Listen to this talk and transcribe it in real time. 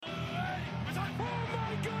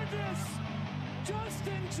this.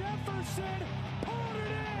 Justin Jefferson pulled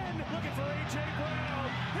it in. Looking for A.J.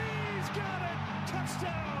 Brown. He's got it.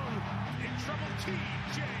 Touchdown. In trouble,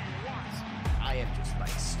 T.J. Watt. I am just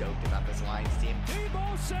stoked about this Lions team.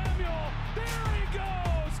 Deebo Samuel. There he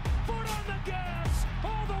goes. Foot on the gas.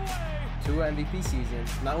 All the way. 2 MVP seasons.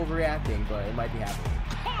 Not overreacting, but it might be happening.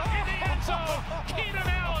 In the end zone. Keenan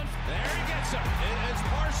Allen. There he gets him. It is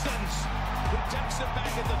Parsons who takes it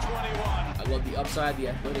back at the 21. I love the upside, the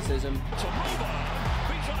athleticism. To Ruba.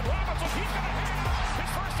 Bijan Robinson. He's going to hit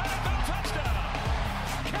his first NFL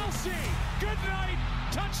touchdown. Kelsey. Good night.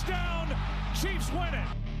 Touchdown. Chiefs win it.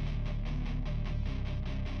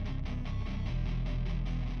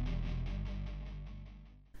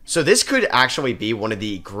 So this could actually be one of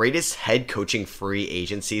the greatest head coaching free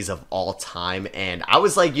agencies of all time. And I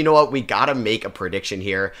was like, you know what? We got to make a prediction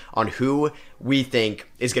here on who we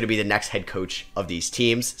think is going to be the next head coach of these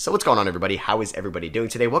teams. So what's going on, everybody? How is everybody doing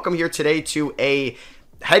today? Welcome here today to a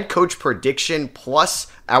head coach prediction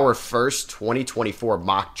plus our first 2024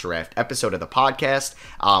 mock draft episode of the podcast.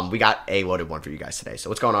 We got a loaded one for you guys today. So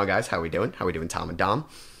what's going on, guys? How are we doing? How are we doing, Tom and Dom?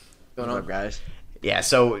 What's up, guys? Yeah,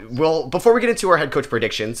 so before we get into our head coach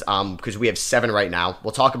predictions, because we have 7 right now,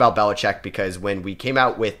 we'll talk about Belichick, because when we came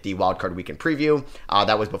out with the Wildcard Weekend preview,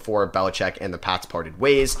 that was before Belichick and the Pats parted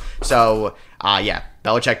ways. So,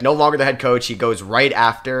 Belichick no longer the head coach. He goes right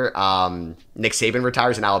after Nick Saban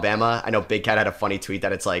retires in Alabama. I know Big Cat had a funny tweet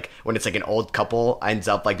that it's like when it's like an old couple ends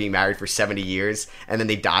up like being married for 70 years and then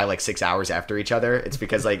they die like 6 hours after each other. It's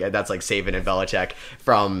because like that's like Saban and Belichick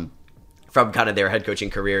from kind of their head coaching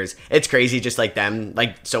careers. It's crazy just like them,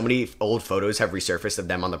 like so many old photos have resurfaced of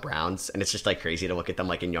them on the Browns, and it's just like crazy to look at them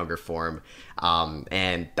like in younger form.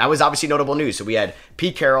 And that was obviously notable news. So we had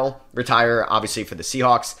Pete Carroll retire, obviously, for the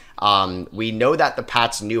Seahawks. We know that the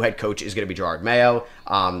Pats' new head coach is going to be Gerard Mayo.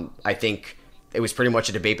 I think it was pretty much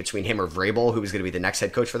a debate between him or Vrabel, who was going to be the next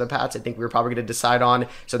head coach for the Pats. I think we were probably going to decide on.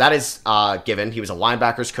 So that is given. He was a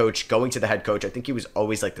linebackers coach going to the head coach. I think he was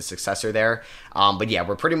always like the successor there. But yeah,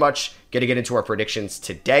 we're pretty much going to get into our predictions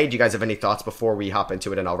today. Do you guys have any thoughts before we hop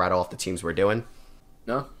into it and I'll rattle off the teams we're doing?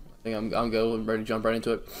 No, I think I'm good. I'm ready to jump right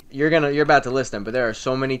into it. You're about to list them, but there are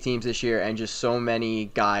so many teams this year and just so many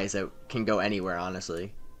guys that can go anywhere,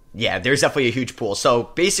 honestly. Yeah, there's definitely a huge pool. So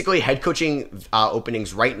basically, head coaching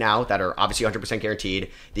openings right now that are obviously 100%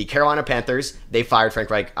 guaranteed. The Carolina Panthers, they fired Frank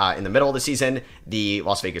Reich in the middle of the season. The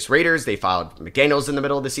Las Vegas Raiders, they fired McDaniels in the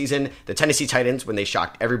middle of the season. The Tennessee Titans, when they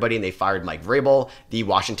shocked everybody and they fired Mike Vrabel. The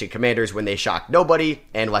Washington Commanders, when they shocked nobody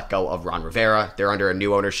and let go of Ron Rivera. They're under a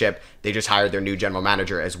new ownership. They just hired their new general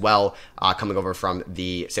manager as well, coming over from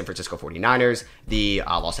the San Francisco 49ers. The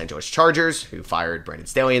Los Angeles Chargers, who fired Brandon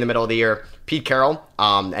Staley in the middle of the year. Pete Carroll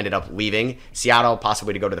ended up leaving Seattle,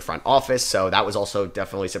 possibly to go to the front office, so that was also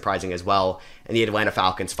definitely surprising as well. And the Atlanta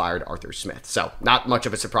Falcons fired Arthur Smith, so not much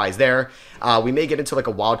of a surprise there. We may get into like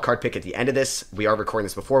a wild card pick at the end of this. We are recording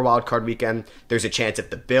this before wild card weekend. There's a chance if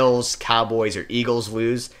the Bills, Cowboys, or Eagles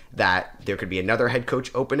lose that there could be another head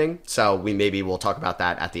coach opening, so we'll talk about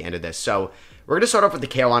that at the end of this. So we're going to start off with the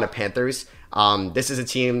Carolina Panthers. This is a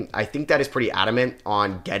team, I think, that is pretty adamant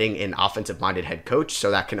on getting an offensive-minded head coach,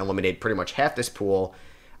 so that can eliminate pretty much half this pool.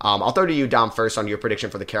 I'll throw to you, Dom, first on your prediction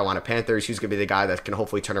for the Carolina Panthers. Who's going to be the guy that can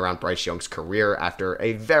hopefully turn around Bryce Young's career after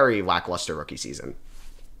a very lackluster rookie season?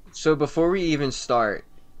 So before we even start,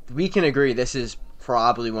 we can agree this is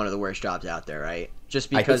probably one of the worst jobs out there, right? Just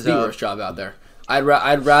because it's the worst job out there. I'd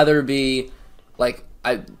rather be like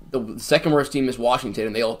the second worst team is Washington,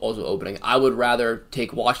 and they also opening. I would rather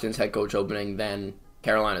take Washington's head coach opening than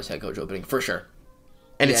Carolina's head coach opening for sure.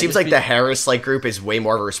 And it seems like the Harris group is way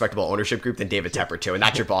more of a respectable ownership group than David Tepper too, and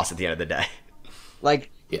that's your boss at the end of the day.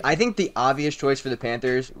 I think the obvious choice for the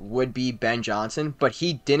Panthers would be Ben Johnson, but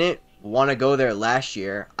he didn't want to go there last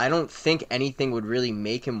year. I don't think anything would really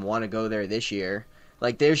make him want to go there this year.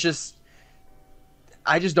 I just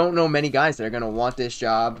don't know many guys that are going to want this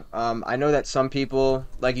job. I know that some people,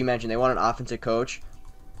 like you mentioned, they want an offensive coach.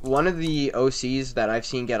 One of the OCs that I've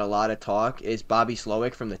seen get a lot of talk is Bobby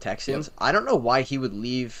Slowick from the Texans. Yep. I don't know why he would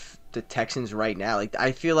leave the Texans right now.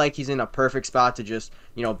 I feel like he's in a perfect spot to just,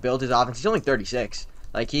 build his offense. He's only 36.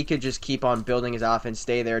 He could just keep on building his offense,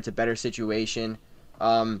 stay there. It's a better situation.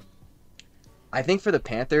 I think for the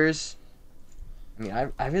Panthers, I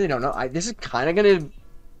really don't know. This is kind of going to,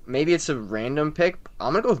 maybe it's a random pick.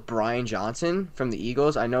 I'm going to go with Brian Johnson from the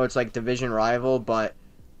Eagles. I know it's division rival, but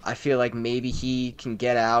I feel like maybe he can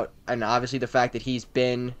get out. And obviously the fact that he's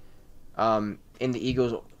been in the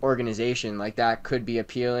Eagles organization, that could be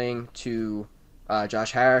appealing to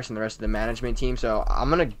Josh Harris and the rest of the management team. So I'm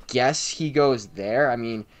going to guess he goes there.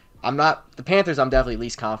 The Panthers I'm definitely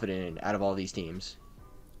least confident in out of all these teams.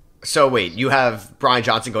 So wait, you have Brian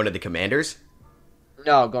Johnson going to the Commanders?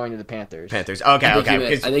 No, going to the Panthers. Panthers. Okay.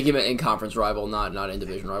 I think he meant in conference rival, not in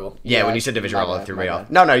division rival. Yeah, when you said division rival, it threw me off.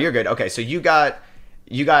 No, you're good. Okay, so you got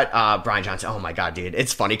Brian Johnson. Oh my god, dude,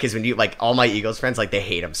 it's funny because when you like all my Eagles friends, like they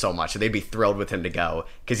hate him so much, so they'd be thrilled with him to go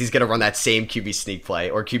because he's gonna run that same QB sneak play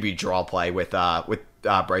or QB draw play with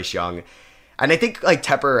Bryce Young, and I think like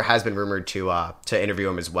Tepper has been rumored to interview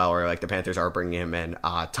him as well, or like the Panthers are bringing him in.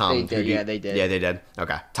 Tom, they did. Yeah, they did.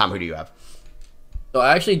 Okay, Tom, who do you have? So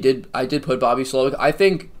I did put Bobby Slowick. I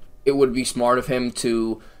think it would be smart of him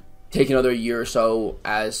to take another year or so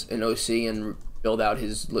as an OC and build out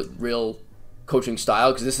his real coaching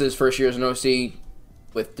style, because this is his first year as an OC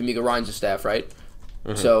with D'Amico Ryans' staff, right?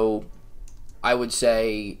 Mm-hmm. So I would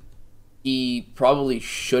say he probably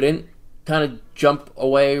shouldn't kind of jump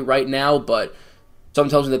away right now, but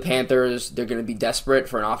sometimes with the Panthers, they're going to be desperate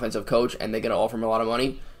for an offensive coach, and they're going to offer him a lot of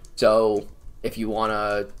money. So if you want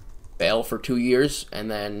to bail for 2 years and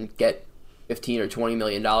then get $15 or $20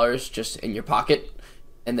 million just in your pocket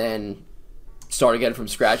and then start again from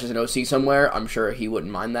scratch as an OC somewhere, I'm sure he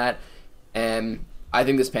wouldn't mind that. And I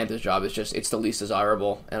think this Panthers job is it's the least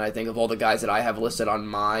desirable. And I think of all the guys that I have listed on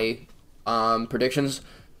my predictions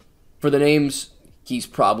for the names, he's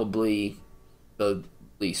probably the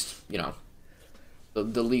least,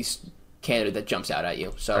 the least candidate that jumps out at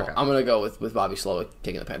you. So okay. I'm going to go with Bobby Slowick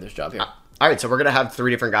taking the Panthers job here. All right, so we're going to have 3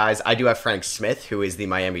 different guys. I do have Frank Smith, who is the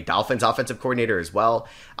Miami Dolphins offensive coordinator as well.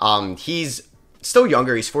 He's still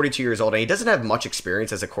younger. He's 42 years old, and he doesn't have much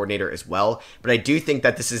experience as a coordinator as well. But I do think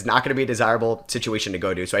that this is not going to be a desirable situation to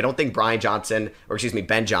go to. So I don't think Ben Johnson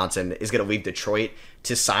is going to leave Detroit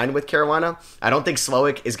to sign with Carolina. I don't think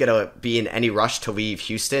Slowick is going to be in any rush to leave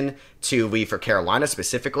Houston to leave for Carolina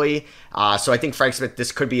specifically. So I think Frank Smith,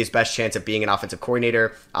 this could be his best chance of being an offensive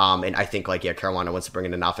coordinator. And I think Carolina wants to bring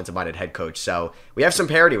in an offensive-minded head coach. So we have some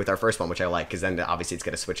parity with our first one, which I like, because then obviously it's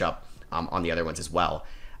going to switch up on the other ones as well.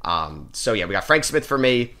 We got Frank Smith for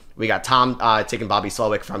me. We got Tom taking Bobby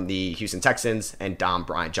Slowick from the Houston Texans, and Dom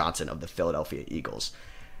Brian Johnson of the Philadelphia Eagles.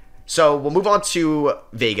 So we'll move on to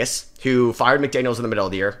Vegas, who fired McDaniels in the middle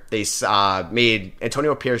of the year. They made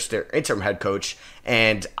Antonio Pierce their interim head coach,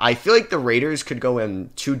 and I feel like the Raiders could go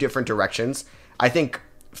in 2 different directions. I think,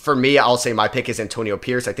 for me, I'll say my pick is Antonio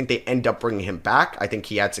Pierce. I think they end up bringing him back. I think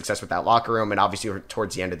he had success with that locker room, and obviously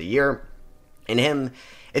towards the end of the year. And him,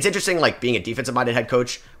 it's interesting, like, being a defensive-minded head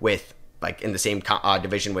coach with, like, in the same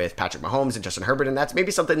division with Patrick Mahomes and Justin Herbert, and that's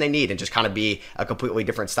maybe something they need and just kind of be a completely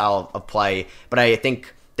different style of play. But I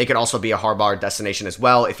think they could also be a Harbaugh destination as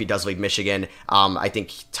well if he does leave Michigan. I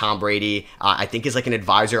think Tom Brady, I think, is like an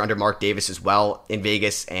advisor under Mark Davis as well in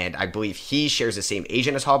Vegas, and I believe he shares the same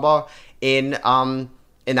agent as Harbaugh in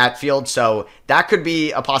that field. So that could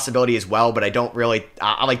be a possibility as well, but I don't really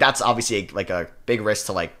that's obviously a big risk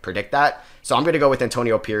to predict that. So I'm going to go with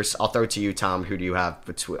Antonio Pierce. I'll throw it to you, Tom. Who do you have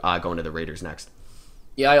going to the Raiders next?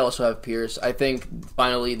 Yeah, I also have Pierce. I think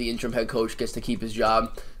finally the interim head coach gets to keep his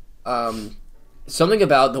job. Something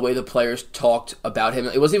about the way the players talked about him,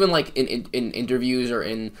 it wasn't even in interviews or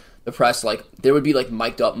in the press, there would be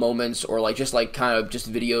mic'd up moments or just kind of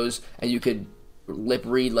just videos, and you could lip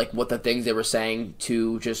read what the things they were saying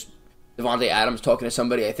to just Devontae Adams talking to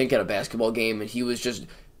somebody, I think at a basketball game, and he was just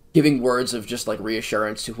giving words of just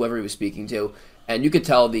reassurance to whoever he was speaking to, and you could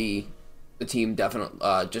tell the team definitely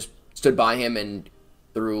just stood by him and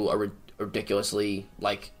threw a ridiculously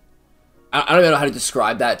I don't even know how to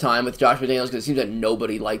describe that time with Josh McDaniels, because it seems that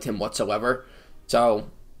nobody liked him whatsoever. So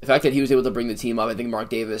the fact that he was able to bring the team up, I think Mark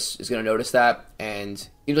Davis is going to notice that, and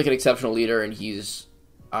seems like an exceptional leader, and he's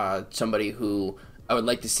somebody who I would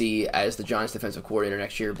like to see as the Giants defensive coordinator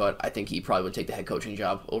next year, but I think he probably would take the head coaching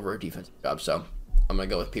job over a defensive job, so I'm going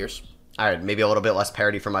to go with Pierce. All right, maybe a little bit less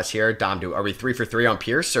parity from us here. Dom, are we 3 for 3 on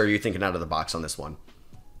Pierce, or are you thinking out of the box on this one?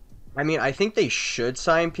 I mean, I think they should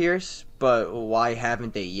sign Pierce, but why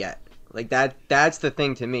haven't they yet? That's the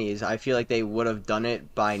thing to me, is I feel like they would have done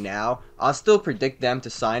it by now. I'll still predict them to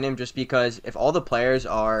sign him, just because if all the players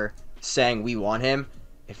are saying we want him,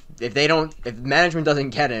 if management doesn't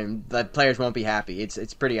get him, the players won't be happy.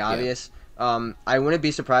 It's pretty obvious. Yeah. I wouldn't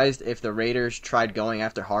be surprised if the Raiders tried going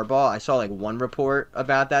after Harbaugh. I saw one report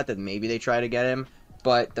about that maybe they try to get him.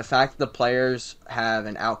 But the fact that the players have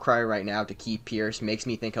an outcry right now to keep Pierce makes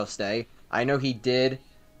me think he'll stay. I know he did.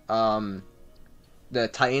 The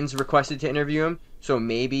Titans requested to interview him, so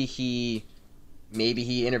maybe he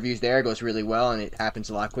interviews there, goes really well, and it happens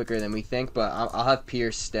a lot quicker than we think. But I'll have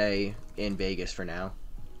Pierce stay in Vegas for now.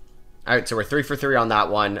 All right, so we're 3 for 3 on that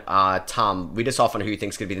one. Tom, lead us off on who you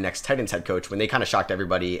think is going to be the next Titans head coach when they kind of shocked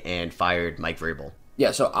everybody and fired Mike Vrabel.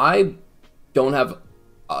 Yeah, so I don't have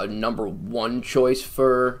a number one choice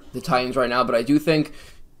for the Titans right now, but I do think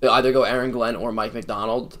they'll either go Aaron Glenn or Mike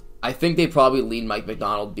Macdonald. I think they probably lead Mike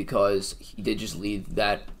Macdonald because he did just lead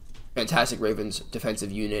that fantastic Ravens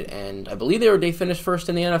defensive unit, and I believe they finished first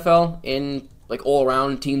in the NFL in like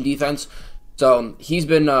all-around team defense. So he's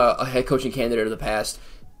been a head coaching candidate of the past,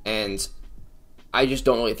 and I just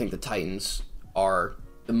don't really think the Titans are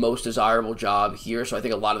the most desirable job here. So I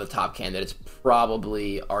think a lot of the top candidates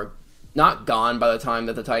probably are not gone by the time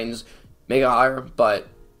that the Titans make a hire, but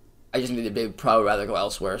I just think they'd probably rather go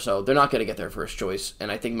elsewhere. So they're not going to get their first choice,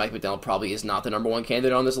 and I think Mike Macdonald probably is not the number one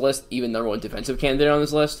candidate on this list, even number one defensive candidate on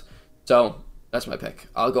this list. So that's my pick.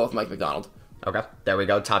 I'll go with Mike Macdonald. Okay, there we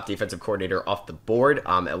go. Top defensive coordinator off the board.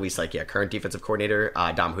 At least current defensive coordinator.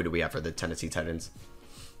 Dom, who do we have for the Tennessee Titans?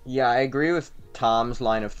 Yeah, I agree with Tom's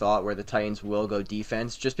line of thought where the Titans will go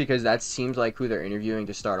defense, just because that seems like who they're interviewing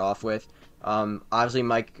to start off with. Obviously,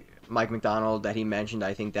 Mike Macdonald that he mentioned,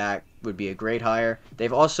 I think that would be a great hire.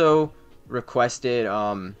 They've also requested,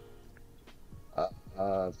 who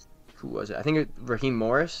was it? I think Raheem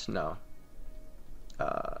Morris? No.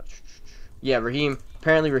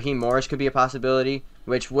 Apparently Raheem Morris could be a possibility,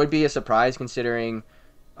 which would be a surprise considering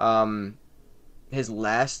his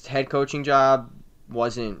last head coaching job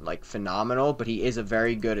wasn't like phenomenal, but he is a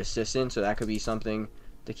very good assistant, so that could be something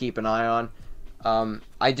to keep an eye on.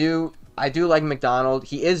 I do like Macdonald.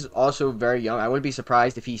 He is also very young. I wouldn't be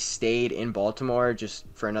surprised if he stayed in Baltimore just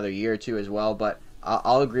for another year or two as well, but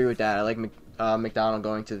I'll agree with that. I like Macdonald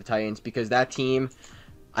going to the Titans because that team,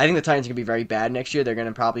 I think the Titans are going to be very bad next year. They're going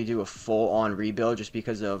to probably do a full-on rebuild just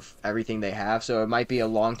because of everything they have. So it might be a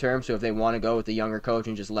long-term. So if they want to go with the younger coach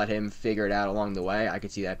and just let him figure it out along the way, I could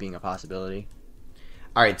see that being a possibility.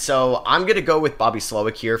 All right, so I'm going to go with Bobby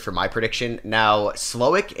Slowick here for my prediction. Now,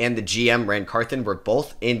 Slowick and the GM, Rand Carthen, were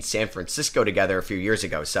both in San Francisco together a few years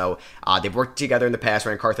ago. So they've worked together in the past.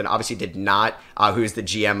 Rand Carthen obviously did not, who's the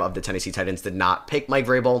GM of the Tennessee Titans, did not pick Mike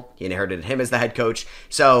Vrabel. He inherited him as the head coach.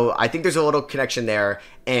 So I think there's a little connection there.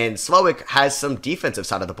 And Slowick has some defensive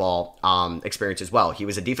side of the ball experience as well. He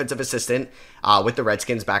was a defensive assistant with the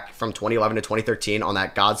Redskins back from 2011 to 2013 on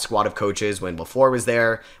that God squad of coaches when LaFleur was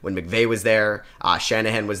there, when McVay was there,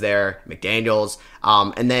 Shanahan was there, McDaniels.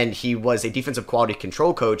 And then he was a defensive quality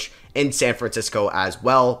control coach in San Francisco as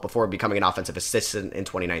well before becoming an offensive assistant in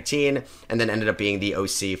 2019 and then ended up being the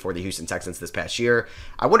OC for the Houston Texans this past year.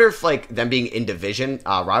 I wonder if them being in division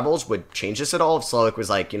rivals would change this at all. If Slowick was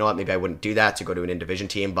like, you know what, maybe I wouldn't do that to go to an in division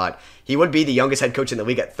team, but he would be the youngest head coach in the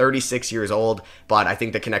league at 36 years old, but I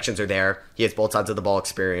think the connections are there. He has both sides of the ball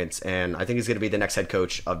experience, and I think he's going to be the next head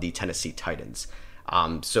coach of the Tennessee Titans.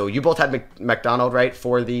 So you both had Macdonald, right,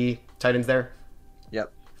 for the Titans there?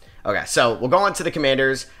 Yep. Okay, so we'll go on to the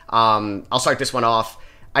Commanders. I'll start this one off.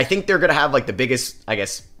 I think they're going to have the biggest,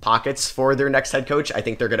 pockets for their next head coach. I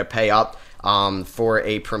think they're going to pay up for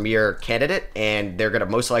a premier candidate, and they're going to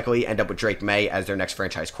most likely end up with Drake May as their next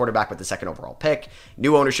franchise quarterback with the second overall pick.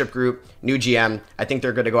 New ownership group, new GM. I think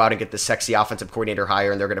they're going to go out and get the sexy offensive coordinator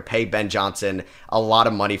hire, and they're going to pay Ben Johnson a lot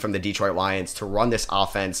of money from the Detroit Lions to run this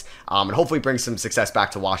offense and hopefully bring some success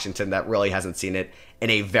back to Washington that really hasn't seen it in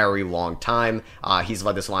a very long time. He's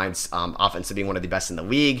led this Lions offense to being one of the best in the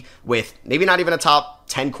league with maybe not even a top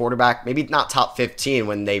 10 quarterback, maybe not top 15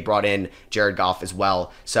 when they brought in Jared Goff as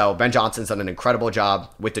well. So Ben Johnson's done an incredible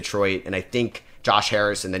job with Detroit, and I think Josh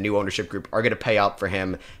Harris and the new ownership group are going to pay up for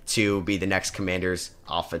him to be the next Commanders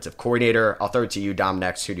offensive coordinator. I'll throw it to you, Dom,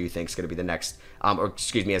 next. Who do you think is going to be the next,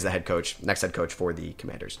 as the head coach, next head coach for the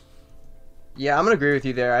Commanders? Yeah, I'm going to agree with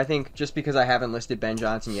you there. I think just because I haven't listed Ben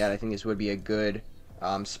Johnson yet, I think this would be a good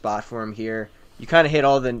spot for him here. You kind of hit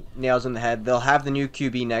all the nails on the head. They'll have the new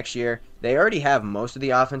QB next year. They already have most of the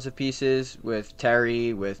offensive pieces with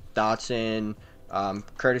Terry, with Dotson.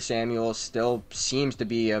 Curtis Samuel still seems to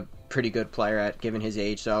be a pretty good player given his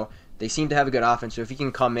age. So they seem to have a good offense. So if he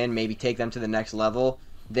can come in, maybe take them to the next level,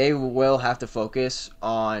 they will have to focus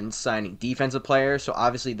on signing defensive players. So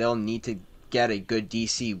obviously they'll need to get a good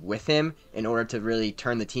DC with him in order to really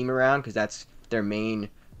turn the team around because that's their main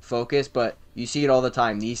focus. But you see it all the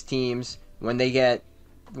time. These teams, when they're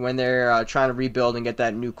trying to rebuild and get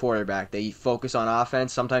that new quarterback, they focus on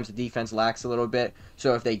offense. Sometimes the defense lacks a little bit.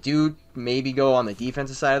 So if they do maybe go on the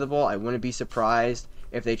defensive side of the ball, I wouldn't be surprised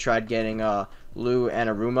if they tried getting Lou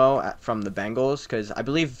Anarumo from the Bengals, because I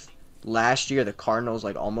believe last year the Cardinals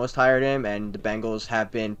almost hired him, and the Bengals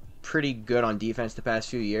have been pretty good on defense the past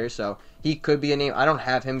few years. So he could be a name. I don't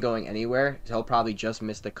have him going anywhere. He'll probably just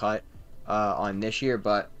miss the cut on this year,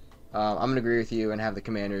 but I'm going to agree with you and have the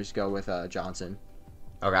Commanders go with Johnson.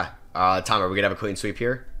 Okay. Tom, are we going to have a clean sweep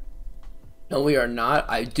here? No, we are not.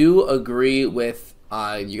 I do agree with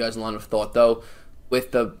you guys' line of thought, though.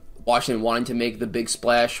 with the Washington wanting to make the big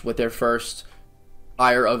splash with their first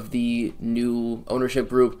hire of the new ownership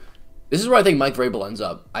group, this is where I think Mike Vrabel ends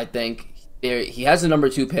up. I think he has the number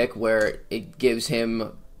 2 pick where it gives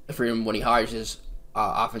him the freedom when he hires his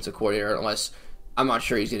offensive coordinator, unless I'm not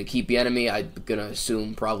sure he's going to keep Bieniemy. I'm going to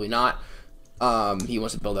assume probably not. He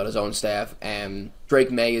wants to build out his own staff, and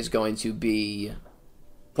Drake May is going to be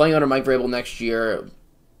playing under Mike Vrabel next year,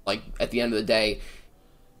 like at the end of the day,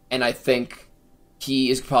 and I think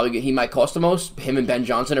he might cost the most. Him and Ben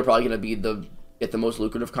Johnson are probably going to get the most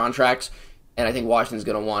lucrative contracts, and I think Washington's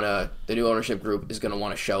going to the new ownership group is going to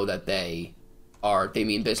want to show that they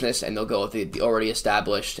mean business, and they'll go with the already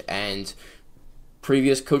established and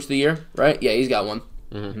previous coach of the year, right? Yeah, he's got one.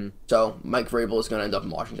 Mm-hmm. So Mike Vrabel is going to end up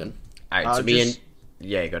in Washington. All right, so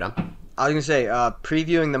yeah, go down. I was going to say,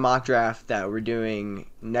 previewing the mock draft that we're doing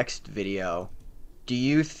next video, do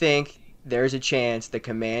you think there's a chance the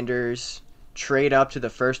Commanders trade up to the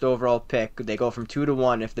first overall pick? They go from 2 to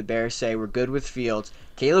 1 if the Bears say we're good with Fields.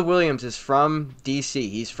 Caleb Williams is from D.C.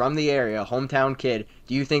 He's from the area, hometown kid.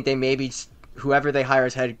 Do you think they maybe, whoever they hire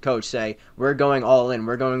as head coach, say, we're going all in,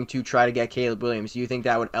 we're going to try to get Caleb Williams? Do you think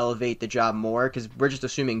that would elevate the job more? Because we're just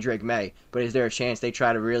assuming Drake May, but is there a chance they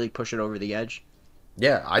try to really push it over the edge?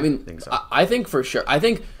 Yeah, I think so. I think for sure. I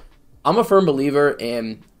think I'm a firm believer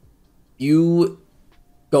in you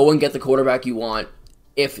go and get the quarterback you want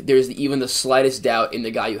if there's even the slightest doubt in the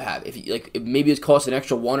guy you have. If maybe it's cost an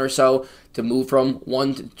extra 1 or so to move from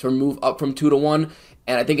 1 to move up from 2 to 1.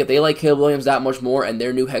 And I think if they like Caleb Williams that much more and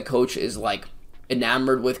their new head coach is like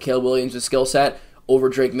enamored with Caleb Williams' skill set over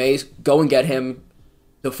Drake May's, go and get him.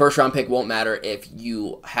 The first round pick won't matter if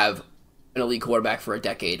you have an elite quarterback for a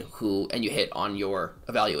decade and you hit on your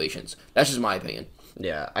evaluations. That's just my opinion.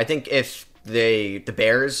 Yeah, I think if the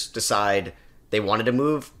Bears decide they wanted to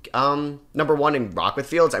move number 1 and rock with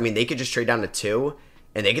Fields, I mean, they could just trade down to 2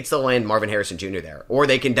 and they could still land Marvin Harrison Jr. there. Or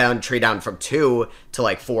they can trade down from 2 to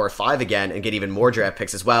like 4 or 5 again and get even more draft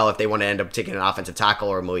picks as well if they want to end up taking an offensive tackle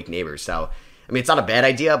or Malik Neighbors. So, I mean, it's not a bad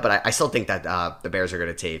idea, but I still think that the Bears are going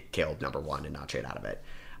to take Caleb number 1 and not trade out of it.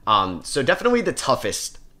 So definitely the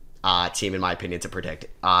toughest team, in my opinion, to predict.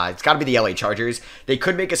 It's got to be the LA Chargers. They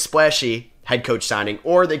could make a splashy head coach signing,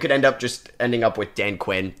 or they could end up with Dan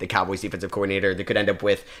Quinn, the Cowboys defensive coordinator. They could end up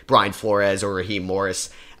with Brian Flores or Raheem Morris,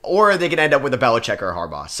 or they could end up with a Belichick or a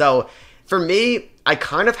Harbaugh. So for me, I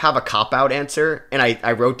kind of have a cop-out answer, and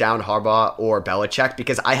I wrote down Harbaugh or Belichick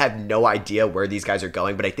because I have no idea where these guys are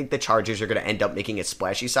going, but I think the Chargers are going to end up making a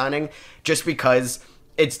splashy signing just because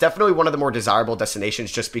it's definitely one of the more desirable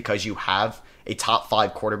destinations just because you have a top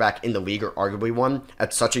 5 quarterback in the league, or arguably one,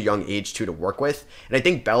 at such a young age, too, to work with. And I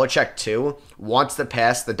think Belichick, too, wants to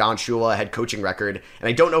pass the Don Shula head coaching record, and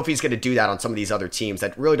I don't know if he's going to do that on some of these other teams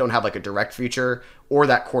that really don't have, like, a direct future or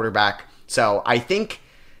that quarterback. So I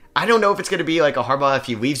don't know if it's going to be like a Harbaugh if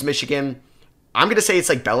he leaves Michigan. I'm going to say it's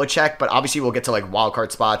like Belichick, but obviously we'll get to, like, wild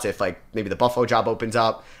card spots if, like, maybe the Buffalo job opens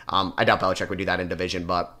up. I doubt Belichick would do that in division,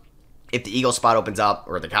 but if the Eagles spot opens up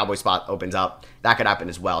or the Cowboys spot opens up, that could happen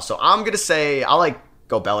as well. So I'm going to say I'll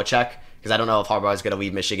go Belichick because I don't know if Harbaugh is going to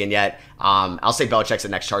leave Michigan yet. I'll say Belichick's the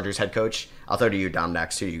next Chargers head coach. I'll throw to you, Dom,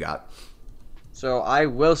 next. Who you got? So I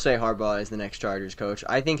will say Harbaugh is the next Chargers coach.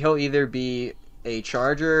 I think he'll either be a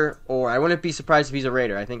Charger or I wouldn't be surprised if he's a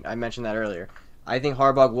Raider. I think I mentioned that earlier. I think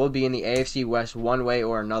Harbaugh will be in the AFC West one way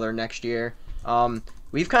or another next year.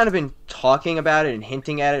 We've kind of been talking about it and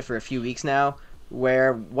hinting at it for a few weeks now,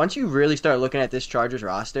 where once you really start looking at this Chargers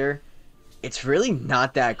roster, it's really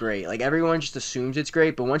not that great. Like, everyone just assumes it's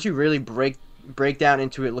great, but once you really break down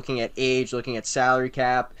into it, looking at age, looking at salary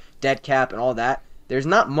cap, dead cap, and all that, there's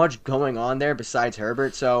not much going on there besides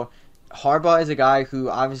Herbert. So Harbaugh is a guy who,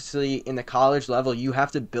 obviously, in the college level, you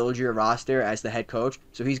have to build your roster as the head coach.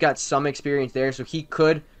 So he's got some experience there, so he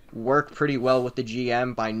could work pretty well with the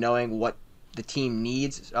GM by knowing what the team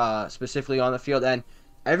needs, specifically on the field. And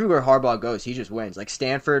everywhere Harbaugh goes, he just wins. Like,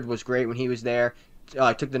 Stanford was great when he was there.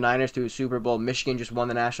 Took the Niners to a Super Bowl. Michigan just won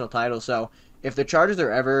the national title. So if the Chargers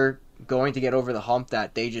are ever going to get over the hump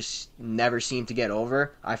that they just never seem to get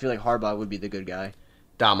over, I feel like Harbaugh would be the good guy.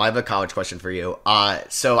 Dom, I have a college question for you.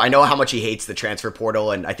 So I know how much he hates the transfer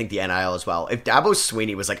portal and I think the NIL as well. If Dabo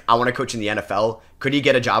Swinney was like, I want to coach in the NFL, could he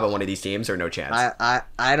get a job at one of these teams or no chance?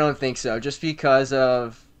 I don't think so. Just because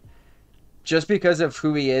of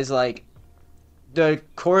who he is, like, the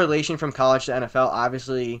correlation from college to NFL,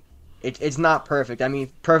 obviously, it's not perfect. I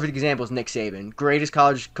mean, perfect example is Nick Saban. Greatest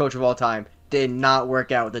college coach of all time. Did not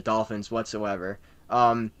work out with the Dolphins whatsoever.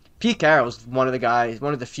 Pete Carroll's one of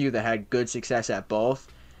the few that had good success at both.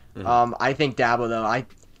 Mm-hmm. I think Dabo, though,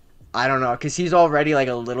 I don't know, because he's already, like,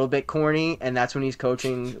 a little bit corny, and that's when he's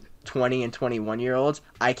coaching 20 and 21-year-olds.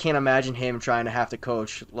 I can't imagine him trying to have to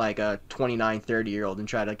coach like a 29, 30-year-old and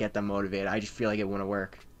try to get them motivated. I just feel like it wouldn't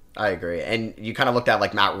work. I agree. And you kind of looked at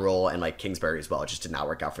like Matt Rule and like Kingsbury as well. It just did not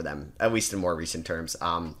work out for them, at least in more recent terms.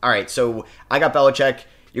 All right, so I got Belichick.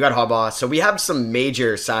 You got Harbaugh. So we have some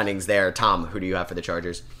major signings there. Tom, who do you have for the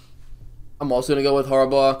Chargers? I'm also going to go with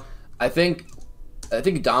Harbaugh. I think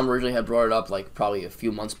Dom originally had brought it up like probably a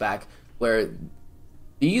few months back where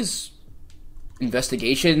these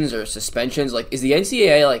investigations or suspensions, like is the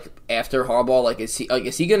NCAA like after Harbaugh, like is he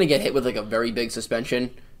going to get hit with like a very big suspension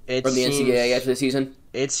from the NCAA after the season?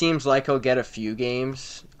 It seems like he'll get a few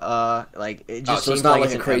games. Like it just so seems it's not like like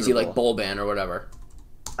it's a crazy inevitable. like bowl ban or whatever.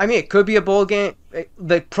 I mean, it could be a bowl game.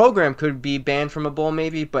 The program could be banned from a bowl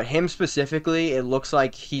maybe, but him specifically, it looks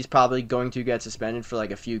like he's probably going to get suspended for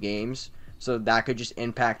like a few games. So that could just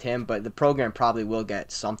impact him, but the program probably will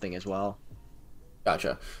get something as well.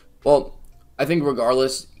 Gotcha. Well, I think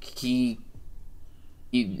regardless, he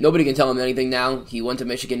nobody can tell him anything now. He went to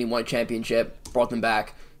Michigan, he won a championship, brought them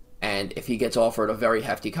back, and if he gets offered a very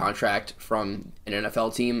hefty contract from an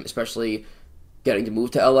NFL team, especially getting to move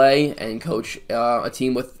to LA and coach a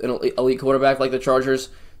team with an elite quarterback like the Chargers,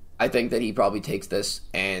 I think that he probably takes this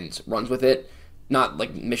and runs with it. Not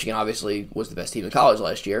like Michigan obviously was the best team in college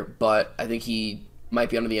last year, but I think he might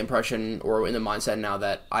be under the impression or in the mindset now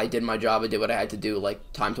that I did my job, I did what I had to do,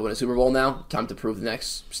 like time to win a Super Bowl now, time to prove the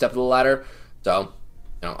next step of the ladder. So,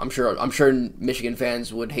 I'm sure Michigan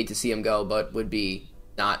fans would hate to see him go, but would be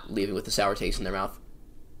not leaving with a sour taste in their mouth.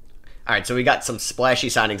 All right, so we got some splashy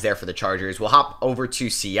signings there for the Chargers. We'll hop over to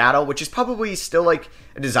Seattle, which is probably still like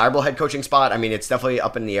a desirable head coaching spot. I mean, it's definitely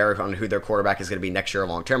up in the air on who their quarterback is going to be next year or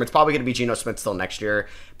long term. It's probably going to be Geno Smith still next year,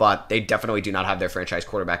 but they definitely do not have their franchise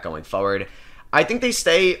quarterback going forward. I think they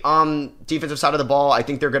stay on defensive side of the ball. I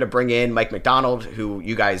think they're going to bring in Mike Macdonald, who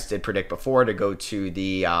you guys did predict before, to go to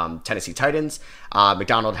the Tennessee Titans.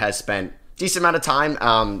 Macdonald has spent a decent amount of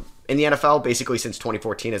time in the NFL, basically since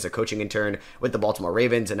 2014 as a coaching intern with the Baltimore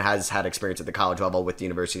Ravens, and has had experience at the college level with the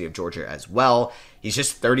University of Georgia as well. He's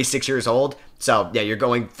just 36 years old. So, yeah, you're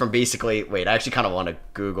going from basically... Wait, I actually kind of want to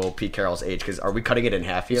Google Pete Carroll's age, because are we cutting it in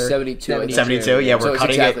half here? 72. 72? Yeah, we're so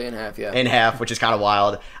cutting exactly it in half, yeah. in half, which is kind of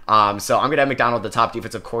wild. So I'm going to have McDonald, the top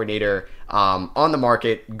defensive coordinator on the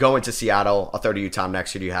market, going to Seattle. I'll throw to you, Tom,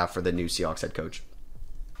 next. Who do you have for the new Seahawks head coach?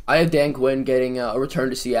 I have Dan Quinn getting a return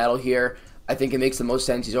to Seattle here. I think it makes the most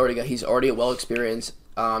sense. He's already a well-experienced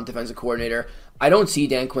defensive coordinator. I don't see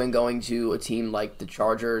Dan Quinn going to a team like the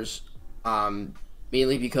Chargers,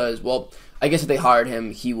 mainly because, well, I guess if they hired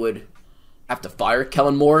him, he would have to fire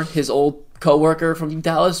Kellen Moore, his old co-worker from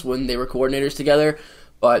Dallas, when they were coordinators together.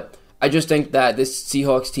 But I just think that this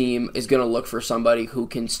Seahawks team is going to look for somebody who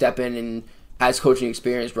can step in and has coaching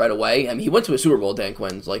experience right away. I mean, he went to a Super Bowl, Dan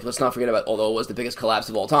Quinn's. Like, let's not forget about, although it was the biggest collapse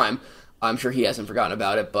of all time, I'm sure he hasn't forgotten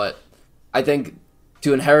about it, but I think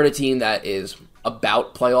to inherit a team that is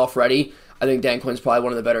about playoff ready, I think Dan Quinn's probably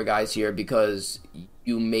one of the better guys here, because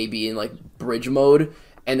you may be in like bridge mode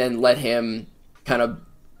and then let him kind of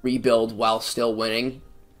rebuild while still winning.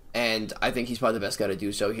 And I think he's probably the best guy to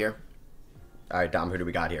do so here. All right, Dom, who do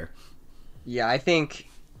we got here? Yeah, I think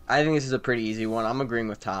this is a pretty easy one. I'm agreeing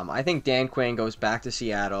with Tom. I think Dan Quinn goes back to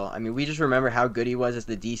Seattle. I mean, we just remember how good he was as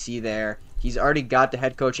the DC there. He's already got the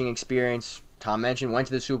head coaching experience. Tom mentioned, went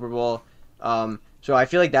to the Super Bowl. So I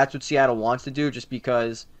feel like that's what Seattle wants to do, just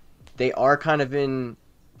because they are kind of in,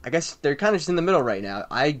 I guess they're kind of just in the middle right now.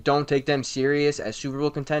 I don't take them serious as Super Bowl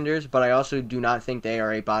contenders, but I also do not think they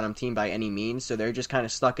are a bottom team by any means. So they're just kind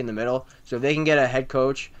of stuck in the middle. So if they can get a head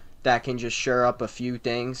coach that can just shore up a few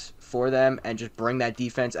things for them and just bring that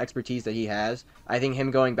defense expertise that he has, I think him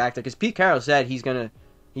going back there, because Pete Carroll said he's going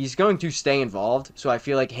to stay involved. So I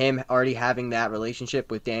feel like him already having that relationship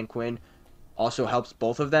with Dan Quinn also helps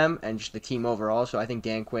both of them and just the team overall. So I think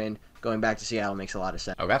Dan Quinn going back to Seattle makes a lot of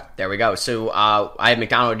sense. Okay, there we go. So I have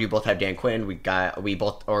McDonald. You both have Dan Quinn. We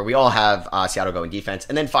all have Seattle going defense.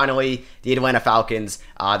 And then finally, the Atlanta Falcons.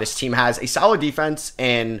 This team has a solid defense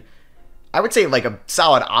and I would say like a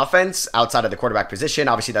solid offense outside of the quarterback position.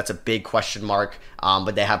 Obviously, that's a big question mark.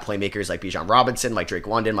 But they have playmakers like Bijan Robinson, like Drake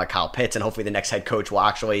London, like Kyle Pitts, and hopefully the next head coach will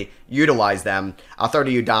actually utilize them. I'll throw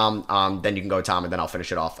to you, Dom. Then you can go, Tom, and then I'll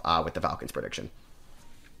finish it off with the Falcons prediction.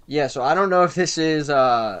 Yeah, so I don't know if this is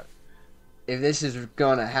going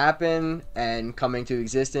to happen and coming to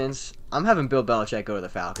existence. I'm having Bill Belichick go to the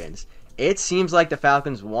Falcons. It seems like the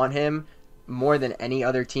Falcons want him more than any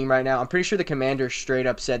other team right now. I'm pretty sure the Commanders straight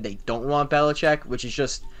up said they don't want Belichick, which is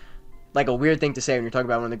just like a weird thing to say when you're talking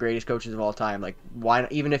about one of the greatest coaches of all time. Like, why?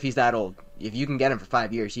 Even if he's that old, if you can get him for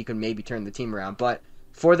 5 years, he could maybe turn the team around. But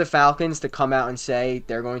for the Falcons to come out and say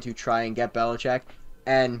they're going to try and get Belichick,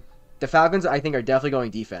 and the Falcons, I think, are definitely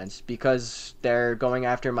going defense because they're going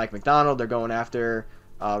after Mike McDonald. They're going after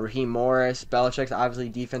Raheem Morris. Belichick's obviously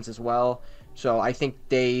defense as well. So I think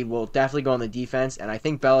they will definitely go on the defense. And I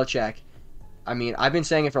think Belichick, I mean, I've been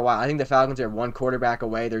saying it for a while. I think the Falcons are one quarterback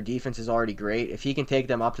away. Their defense is already great. If he can take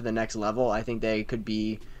them up to the next level, I think they could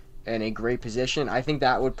be in a great position. I think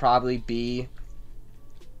that would probably be...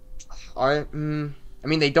 I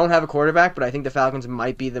mean, they don't have a quarterback, but I think the Falcons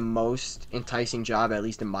might be the most enticing job, at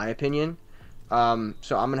least in my opinion. So I'm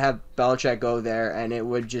going to have Belichick go there, and it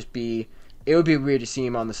would be weird to see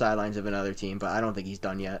him on the sidelines of another team, but I don't think he's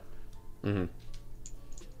done yet. Mm-hmm.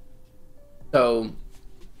 So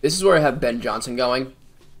this is where I have Ben Johnson going.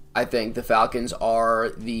 I think the Falcons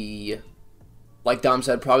are like Dom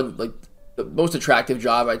said, probably like the most attractive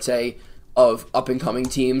job, I'd say, of up-and-coming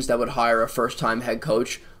teams that would hire a first-time head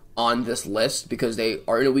coach on this list because they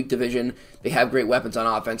are in a weak division. They have great weapons on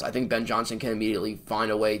offense. I think Ben Johnson can immediately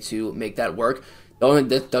find a way to make that work. The only thing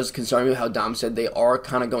that does concern me, how Dom said, they are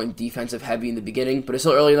kind of going defensive heavy in the beginning, but it's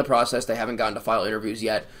still early in the process. They haven't gotten to final interviews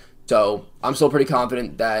yet. So I'm still pretty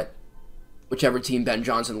confident that whichever team Ben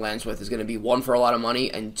Johnson lands with is going to be, one, for a lot of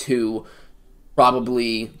money, and two,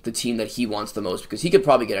 probably the team that he wants the most because he could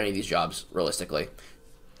probably get any of these jobs, realistically.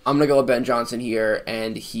 I'm going to go with Ben Johnson here,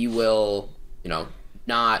 and he will,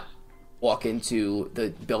 not walk into the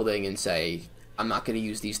building and say, I'm not going to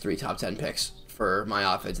use these 3 top 10 picks for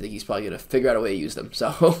my offense. I think he's probably going to figure out a way to use them.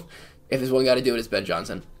 So if there's one guy to do it, it's Ben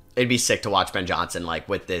Johnson. It'd be sick to watch Ben Johnson like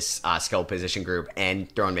with this skill position group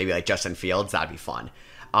and throwing maybe like Justin Fields. That'd be fun.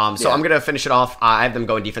 So I'm going to finish it off. I have them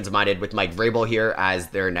going defensive-minded with Mike Vrabel here as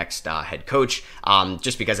their next head coach,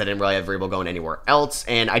 just because I didn't really have Vrabel going anywhere else.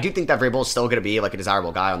 And I do think that Vrabel is still going to be like a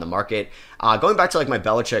desirable guy on the market. Going back to like my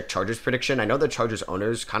Belichick Chargers prediction, I know the Chargers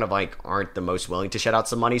owners kind of like aren't the most willing to shed out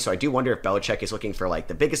some money. So I do wonder if Belichick is looking for like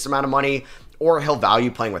the biggest amount of money, or he'll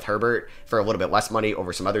value playing with Herbert for a little bit less money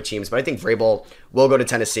over some other teams. But I think Vrabel will go to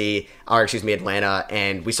Atlanta.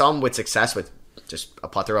 And we saw him with success with just a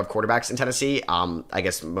plethora of quarterbacks in Tennessee. I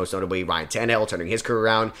guess most notably Ryan Tannehill turning his career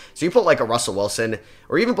around. So you put like a Russell Wilson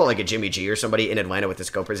or even put like a Jimmy G or somebody in Atlanta with this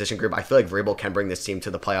skill position group. I feel like Vrabel can bring this team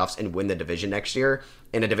to the playoffs and win the division next year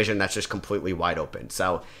in a division that's just completely wide open.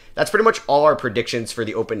 So that's pretty much all our predictions for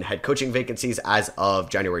the open head coaching vacancies as of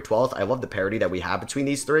January 12th. I love the parity that we have between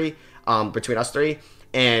these three, between us three.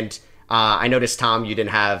 And I noticed, Tom, you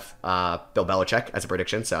didn't have Bill Belichick as a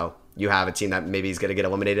prediction, so you have a team that maybe is going to get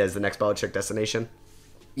eliminated as the next Belichick destination?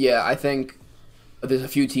 Yeah, I think there's a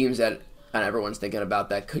few teams that kind of everyone's thinking about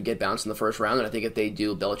that could get bounced in the first round, and I think if they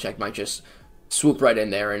do, Belichick might just swoop right in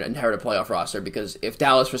there and inherit a playoff roster, because if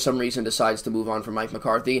Dallas for some reason decides to move on from Mike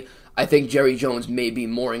McCarthy, I think Jerry Jones may be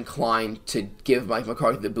more inclined to give Mike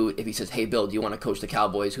McCarthy the boot if he says, hey, Bill, do you want to coach the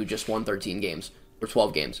Cowboys who just won 13 games or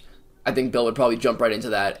 12 games? I think Bill would probably jump right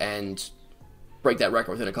into that and break that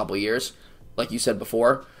record within a couple of years, like you said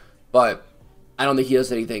before. But I don't think he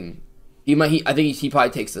does anything. I think he probably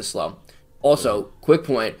takes this slow. Also, quick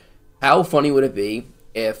point: how funny would it be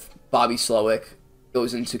if Bobby Slowick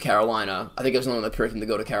goes into Carolina? I think it was only the person to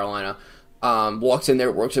go to Carolina. Walks in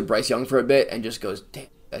there, works with Bryce Young for a bit, and just goes, "Damn,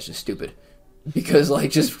 that's just stupid." Because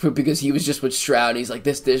because he was just with Stroud, he's like,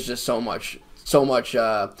 there's just so much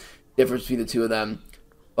difference between the two of them.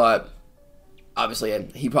 But obviously,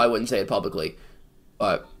 he probably wouldn't say it publicly.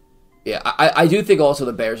 But yeah, I do think also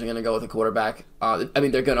the Bears are going to go with a quarterback. They're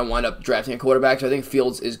going to wind up drafting a quarterback, so I think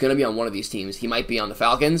Fields is going to be on one of these teams. He might be on the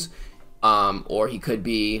Falcons, or he could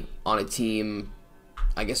be on a team,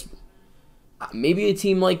 I guess, maybe a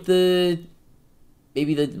team like the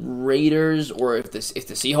Raiders, or if the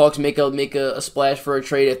Seahawks make a splash for a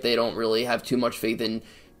trade, if they don't really have too much faith in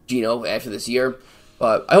Geno after this year.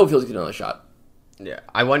 But I hope Fields gets another shot. Yeah,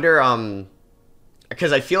 I wonder,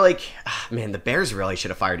 because I feel like, man, the Bears really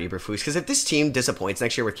should have fired Eberflus. Because if this team disappoints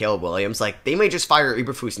next year with Caleb Williams, like, they may just fire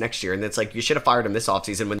Eberflus next year. And it's like, you should have fired him this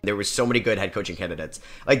offseason when there was so many good head coaching candidates.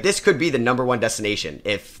 Like, this could be the number one destination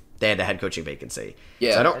if they had a head coaching vacancy.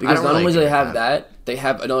 Yeah, so because not only do they have that, they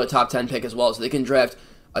have another top 10 pick as well. So they can draft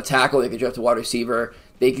a tackle, they can draft a wide receiver.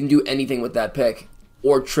 They can do anything with that pick.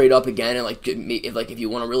 Or trade up again, and if you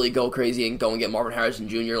want to really go crazy and go and get Marvin Harrison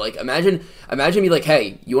Jr. Like imagine me like,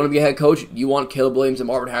 hey, you want to be a head coach? You want Caleb Williams and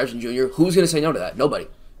Marvin Harrison Jr.? Who's going to say no to that? Nobody.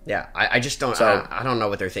 Yeah, I just don't. So, I don't know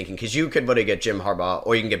what they're thinking, because you could literally get Jim Harbaugh,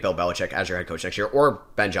 or you can get Bill Belichick as your head coach next year, or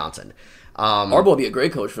Ben Johnson. Harbaugh would be a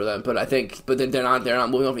great coach for them, but they're not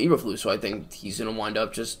moving on from Eberflus, so I think he's going to wind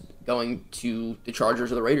up just going to the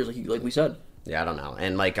Chargers or the Raiders, like we said. Yeah, I don't know.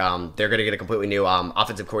 And, they're going to get a completely new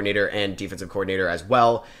offensive coordinator and defensive coordinator as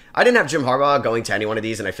well. I didn't have Jim Harbaugh going to any one of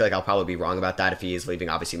these, and I feel like I'll probably be wrong about that. If he is leaving,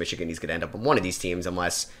 obviously, Michigan, he's going to end up on one of these teams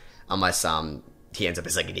unless he ends up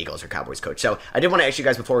as like an Eagles or Cowboys coach. So I did want to ask you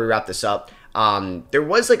guys before we wrap this up. There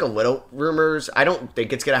was like a little rumors. I don't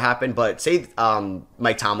think it's going to happen, but say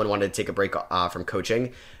Mike Tomlin wanted to take a break from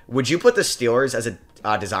coaching. Would you put the Steelers as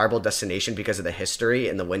a desirable destination because of the history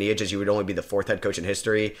and the lineage, as you would only be the 4th head coach in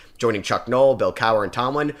history, joining Chuck Noll, Bill Cowher, and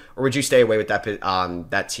Tomlin? Or would you stay away with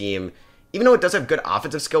that team, even though it does have good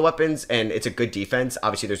offensive skill weapons and it's a good defense?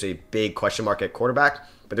 Obviously, there's a big question mark at quarterback,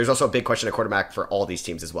 but there's also a big question at quarterback for all these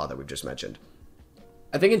teams as well that we've just mentioned.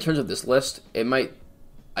 I think in terms of this list, it might,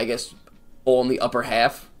 I guess, fall in the upper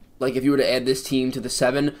half. Like, if you were to add this team to the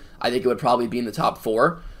 7, I think it would probably be in the top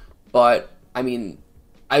 4. But, I mean,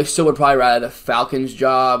 I still would probably rather the Falcons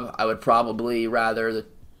job. I would probably rather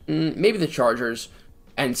maybe the Chargers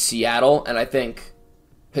and Seattle. And I think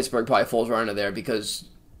Pittsburgh probably falls right into there because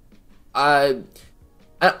I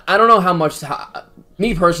don't know how much,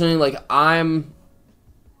 me personally, like,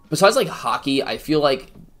 besides, like, hockey, I feel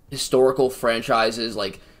like historical franchises,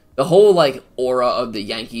 like, the whole, like, aura of the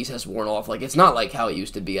Yankees has worn off. Like, it's not like how it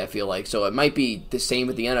used to be, I feel like. So it might be the same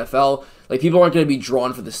with the NFL. Like, people aren't going to be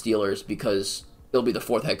drawn for the Steelers because they'll be the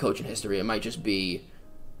 4th head coach in history. It might just be,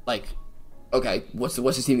 like, okay, what's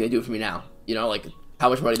this team going to do for me now? You know, like, how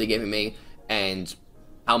much money they giving me and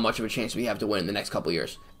how much of a chance we have to win in the next couple of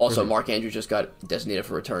years. Also, Mark Andrews just got designated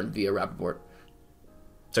for return via Rappaport.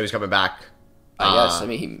 So he's coming back. I guess. I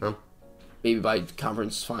mean, maybe by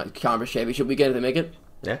conference championship weekend if they make it.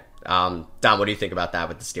 Yeah. Dom, what do you think about that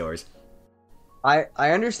with the Steelers? I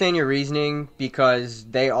understand your reasoning because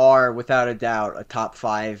they are, without a doubt, a top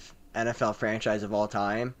 5 NFL franchise of all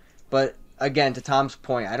time. But again, to Tom's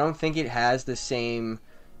point, I don't think it has the same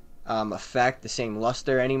effect, the same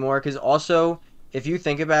luster anymore. Because also, if you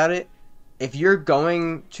think about it, if you're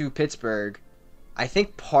going to Pittsburgh, I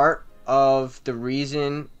think part of the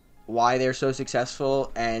reason why they're so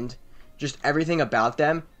successful and just everything about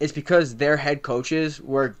them is because their head coaches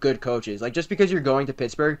were good coaches. Like, just because you're going to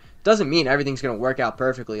Pittsburgh doesn't mean everything's going to work out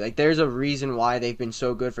perfectly. Like, there's a reason why they've been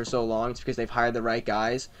so good for so long. It's because they've hired the right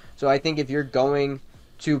guys. So I think if you're going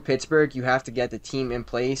to Pittsburgh, you have to get the team in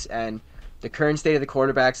place, and the current state of the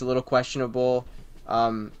quarterback's a little questionable.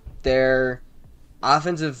 Their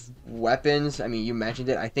offensive weapons, I mean, you mentioned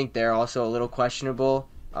it, I think they're also a little questionable.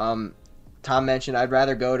 Tom mentioned I'd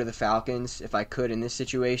rather go to the Falcons if I could in this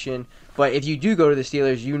situation. But if you do go to the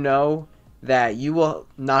Steelers, you know that you will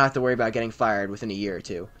not have to worry about getting fired within a year or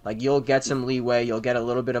two. Like, you'll get some leeway. You'll get a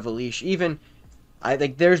little bit of a leash. Even,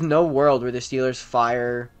 there's no world where the Steelers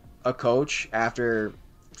fire a coach after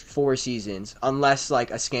 4 seasons unless, like,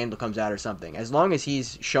 a scandal comes out or something. As long as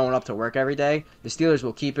he's showing up to work every day, the Steelers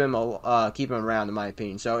will keep him around, in my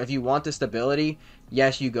opinion. So if you want the stability,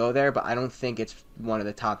 yes, you go there, but I don't think it's one of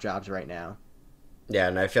the top jobs right now. Yeah,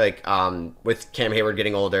 and I feel like with Cam Hayward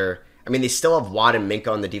getting older, I mean, they still have Watt and Minka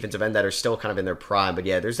on the defensive end that are still kind of in their prime, but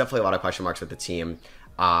yeah, there's definitely a lot of question marks with the team.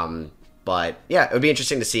 But yeah, it would be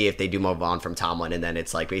interesting to see if they do move on from Tomlin, and then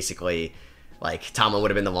it's like basically like Tomlin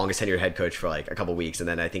would have been the longest tenured head coach for like a couple weeks, and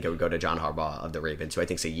then I think it would go to John Harbaugh of the Ravens, who I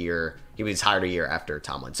think is he was hired a year after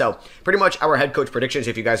Tomlin. So pretty much our head coach predictions.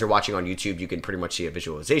 If you guys are watching on YouTube, you can pretty much see a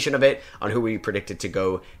visualization of it on who we predicted to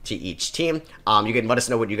go to each team. You can let us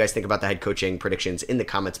know what you guys think about the head coaching predictions in the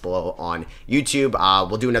comments below on YouTube.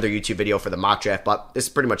 We'll do another YouTube video for the mock draft, but this is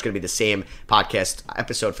pretty much going to be the same podcast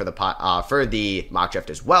episode for the mock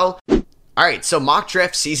draft as well. All right, so mock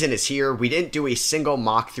draft season is here. We didn't do a single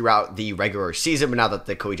mock throughout the regular season, but now that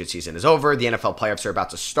the collegiate season is over, the NFL playoffs are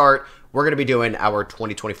about to start. We're going to be doing our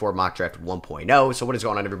 2024 mock draft 1.0. So what is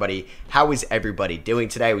going on, everybody? How is everybody doing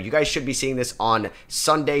today? Well, you guys should be seeing this on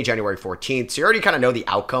Sunday, January 14th. So you already kind of know the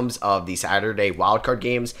outcomes of the Saturday wildcard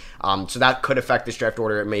games. So that could affect this draft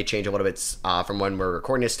order. It may change a little bit from when we're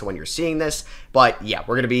recording this to when you're seeing this. But yeah,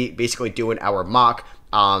 we're going to be basically doing our mock.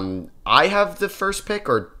 I have the first pick,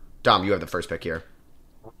 or Dom, you have the first pick here.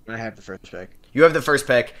 I have the first pick. You have the first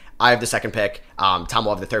pick. I have the second pick. Tom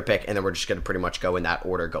will have the third pick, and then we're just going to pretty much go in that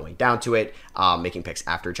order going down to it, making picks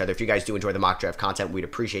after each other. If you guys do enjoy the mock draft content, we'd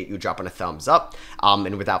appreciate you dropping a thumbs up.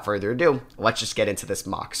 And without further ado, let's just get into this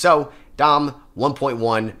mock. So, Dom,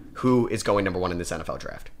 1.1, who is going number 1 in this NFL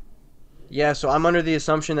draft? Yeah, so I'm under the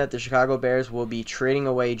assumption that the Chicago Bears will be trading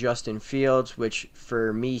away Justin Fields, which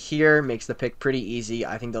for me here makes the pick pretty easy.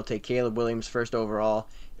 I think they'll take Caleb Williams first overall.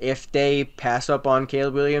 If they pass up on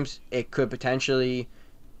Caleb Williams, it could potentially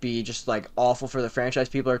be just like awful for the franchise.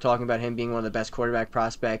 People are talking about him being one of the best quarterback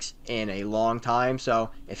prospects in a long time. So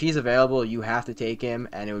if he's available, you have to take him,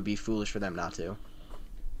 and it would be foolish for them not to.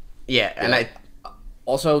 Yeah, and I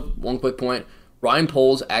also, one quick point. Ryan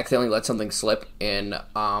Poles accidentally let something slip in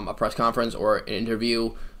a press conference or an interview.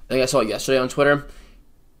 I think I saw it yesterday on Twitter.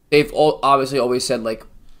 They've obviously always said, like,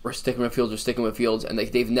 we're sticking with Fields, and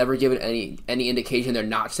they've never given any indication they're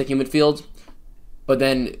not sticking with Fields. But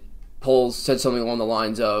then Poles said something along the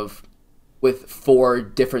lines of, with 4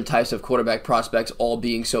 different types of quarterback prospects all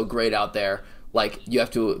being so great out there, you have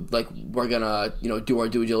to, we're gonna, do our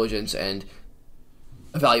due diligence and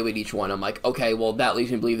evaluate each one. I'm like, okay, well, that leads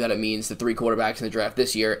me to believe that it means the 3 quarterbacks in the draft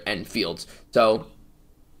this year and Fields. So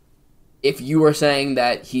if you were saying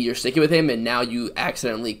that you're sticking with him and now you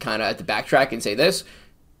accidentally kind of have to backtrack and say this,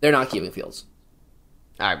 they're not keeping Fields.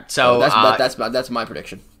 All right, so that's my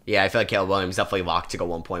prediction. Yeah, I feel like Caleb Williams definitely locked to go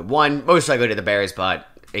 1.1. Most likely to the Bears, but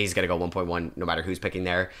he's going to go 1.1 no matter who's picking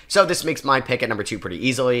there. So this makes my pick at number 2 pretty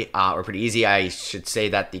easy. I should say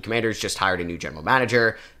that the Commanders just hired a new general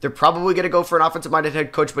manager. They're probably going to go for an offensive-minded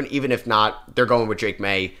head coach, but even if not, they're going with Drake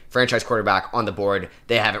May, franchise quarterback on the board.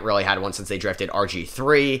 They haven't really had one since they drafted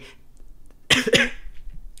RG3.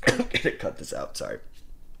 I'm going to cut this out, sorry.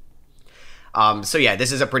 So yeah,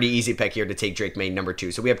 this is a pretty easy pick here to take Drake May number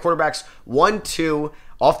 2. So we have quarterbacks 1, 2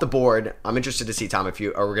 off the board. I'm interested to see, Tom, if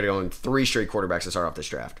you are we're going to go in 3 straight quarterbacks to start off this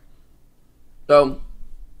draft. So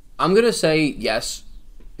I'm going to say yes,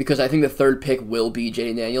 because I think the 3rd pick will be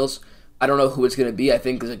Jayden Daniels. I don't know who it's going to be. I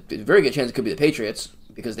think there's a very good chance it could be the Patriots,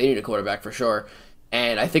 because they need a quarterback for sure.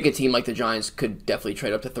 And I think a team like the Giants could definitely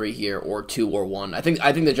trade up to 3 here, or 2 or 1. I think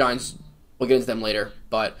the Giants, we'll get into them later,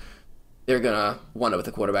 but they're going to wind up with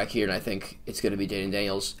a quarterback here, and I think it's going to be Jayden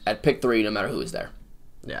Daniels at pick 3, no matter who is there.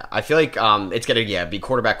 Yeah, I feel like it's going to be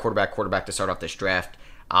quarterback to start off this draft.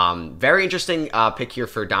 Very interesting pick here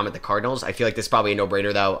for Dom at the Cardinals. I feel like this is probably a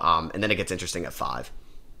no-brainer, though, and then it gets interesting at 5.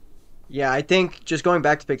 Yeah, I think just going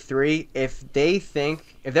back to pick 3, if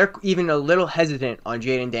they're even a little hesitant on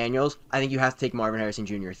Jayden Daniels, I think you have to take Marvin Harrison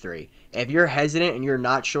Jr. 3. If you're hesitant and you're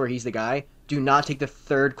not sure he's the guy, do not take the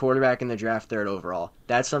 3rd quarterback in the draft 3rd overall.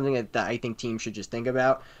 That's something that I think teams should just think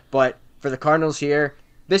about. But for the Cardinals here,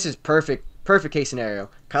 this is perfect case scenario.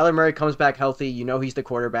 Kyler Murray comes back healthy. You know he's the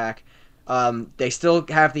quarterback. They still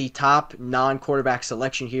have the top non-quarterback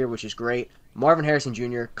selection here, which is great. Marvin Harrison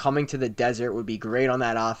Jr. coming to the desert would be great on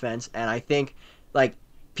that offense. And I think,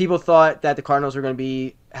 people thought that the Cardinals were going to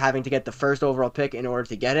be having to get the 1st overall pick in order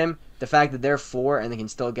to get him. The fact that they're 4 and they can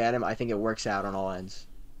still get him, I think it works out on all ends.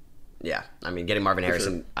 Yeah, I mean, getting Marvin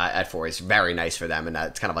Harrison at 4 is very nice for them, and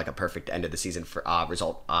it's kind of like a perfect end of the season for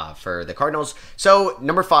result for the Cardinals. So,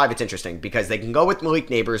 number 5, it's interesting because they can go with Malik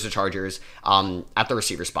Neighbors, the Chargers, at the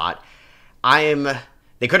receiver spot.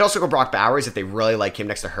 They could also go Brock Bowers if they really like him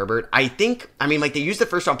next to Herbert. They used the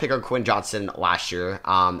 1st round pick on Quinn Johnson last year.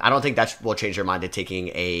 I don't think that will change their mind to taking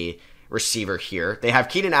a receiver here. They have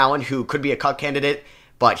Keenan Allen, who could be a cut candidate,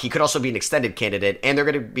 but he could also be an extended candidate, and they're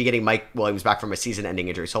going to be getting Mike Williams back from a season-ending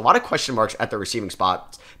injury. So a lot of question marks at the receiving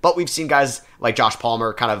spot. But we've seen guys like Josh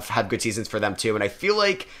Palmer kind of have good seasons for them too, and I feel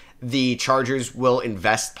like the Chargers will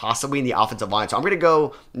invest possibly in the offensive line. So I'm going to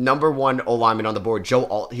go number 1 O-lineman on the board, Joe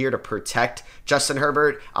Alt here to protect Justin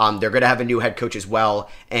Herbert. They're going to have a new head coach as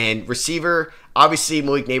well. And receiver, obviously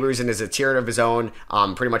Malik Neighbors is a tier of his own,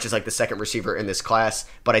 pretty much is like the 2nd receiver in this class.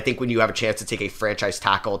 But I think when you have a chance to take a franchise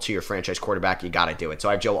tackle to your franchise quarterback, you got to do it. So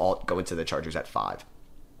I have Joe Alt going to the Chargers at 5.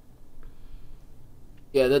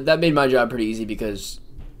 Yeah, that made my job pretty easy because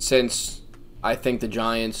since I think the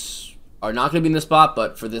Giants are not going to be in the spot,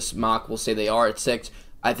 but for this mock, we'll say they are at 6.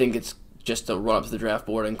 I think it's just to run up to the draft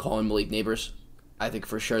board and call in Malik Neighbors. I think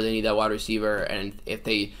for sure they need that wide receiver, and if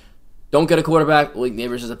they don't get a quarterback, Malik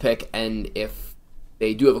Neighbors is a pick, and if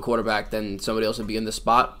they do have a quarterback, then somebody else would be in the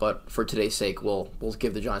spot, but for today's sake, we'll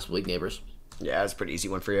give the Giants Malik Neighbors. Yeah, that's a pretty easy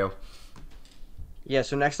one for you. Yeah,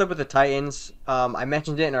 so next up with the Titans, I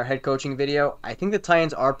mentioned it in our head coaching video. I think the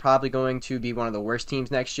Titans are probably going to be one of the worst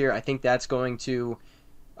teams next year. I think that's going to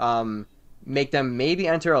make them maybe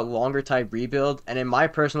enter a longer type rebuild. And in my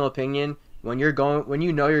personal opinion, when you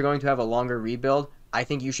know you're going to have a longer rebuild, I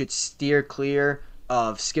think you should steer clear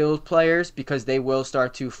of skilled players because they will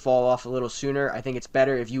start to fall off a little sooner. I think it's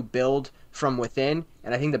better if you build from within,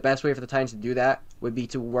 and I think the best way for the Titans to do that would be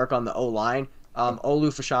to work on the O-line. Olu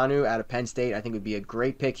Fashanu out of Penn State I think would be a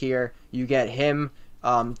great pick here. You get him.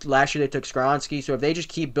 Last year they took Skoronski, so if they just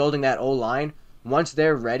keep building that O-line, once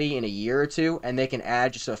they're ready in a year or two and they can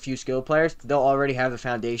add just a few skilled players, they'll already have the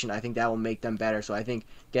foundation. I think that will make them better. So I think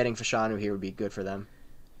getting Fashanu here would be good for them.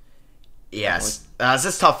 Yes. This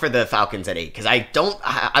is tough for the Falcons at 8 because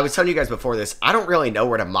I was telling you guys before this, I don't really know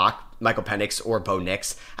where to mock Michael Penix or Bo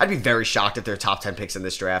Nix. I'd be very shocked if they're top 10 picks in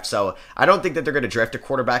this draft. So I don't think that they're going to draft a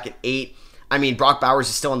quarterback at 8. I mean, Brock Bowers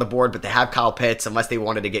is still on the board, but they have Kyle Pitts unless they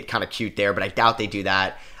wanted to get kind of cute there, but I doubt they do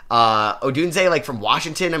that. Odunze, like from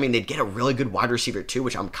Washington, I mean, they'd get a really good wide receiver too,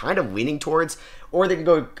 which I'm kind of leaning towards. Or they can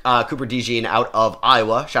go Cooper DeJean out of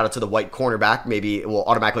Iowa. Shout out to the white cornerback. Maybe it will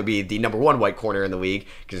automatically be the number one white corner in the league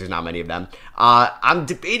because there's not many of them. I'm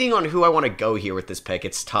debating on who I want to go here with this pick.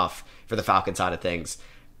 It's tough for the Falcons side of things.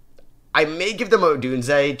 I may give them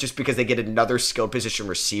Odunze just because they get another skill position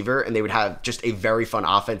receiver and they would have just a very fun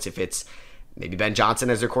offense if it's maybe Ben Johnson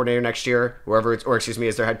as their coordinator next year,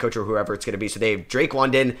 as their head coach or whoever it's going to be. So they have Drake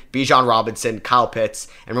London, Bijan Robinson, Kyle Pitts,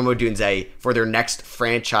 and Rome Odunze for their next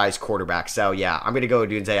franchise quarterback. So yeah, I'm going to go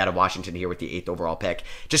Odunze out of Washington here with the 8th overall pick.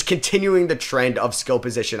 Just continuing the trend of skill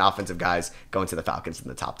position offensive guys going to the Falcons in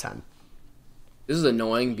the top 10. This is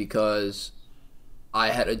annoying because I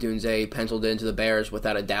had Odunze penciled into the Bears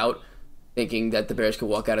without a doubt, thinking that the Bears could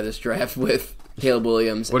walk out of this draft with Caleb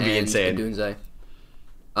Williams Would be and insane. Odunze.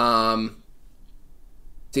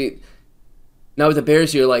 See, now with the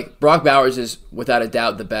Bears here, like, Brock Bowers is without a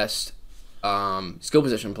doubt the best skill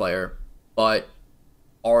position player, but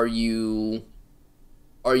are you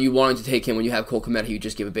wanting to take him when you have Cole Kmet who you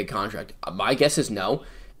just give a big contract? My guess is no,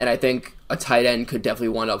 and I think a tight end could definitely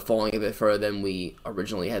wind up falling a bit further than we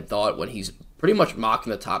originally had thought when he's pretty much mocked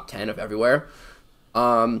in the top 10 of everywhere.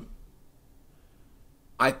 I'm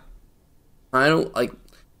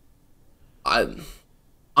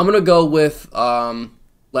gonna go with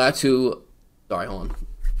Latu. Sorry, hold on.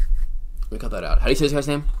 Let me cut that out. How do you say this guy's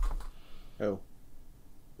name? Oh.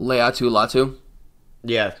 Latu.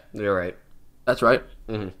 Yeah, you're right. That's right.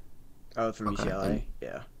 Mm-hmm. Oh, from Okay. UCLA.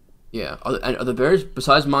 Yeah. Yeah. Are the Bears,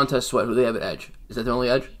 besides Montez Sweat, who do they have at edge? Is that the only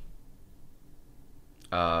edge?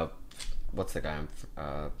 What's the guy?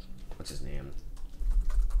 What's his name?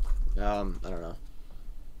 I don't know.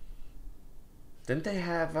 Didn't they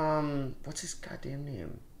have what's his goddamn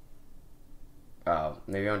name? Oh,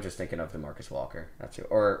 maybe I'm just thinking of DeMarcus Walker. That's who.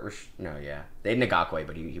 Or no, yeah, they had Ngakwe,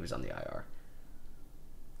 but he was on the IR.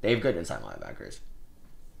 They have good inside linebackers.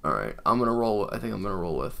 All right, I think I'm gonna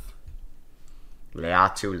roll with.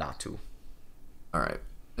 Latu. All right,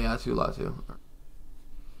 Latu.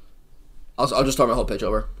 I'll just start my whole pitch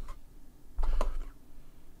over.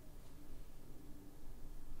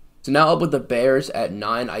 So now up with the Bears at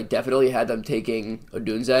 9, I definitely had them taking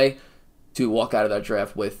Odunze to walk out of that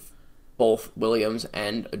draft with both Williams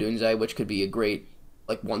and Odunze, which could be a great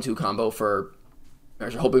 1-2 combo for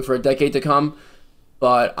Bears are hoping for a decade to come.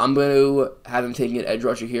 But I'm going to have him taking an edge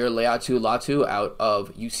rusher here, Latu out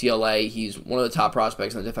of UCLA. He's one of the top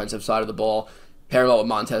prospects on the defensive side of the ball, parallel with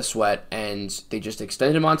Montez Sweat, and they just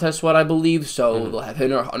extended Montez Sweat, I believe, so they'll have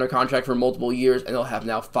him under contract for multiple years, and they'll have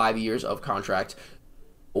now 5 years of contract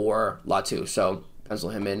for Latu. So pencil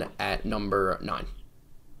him in at number 9.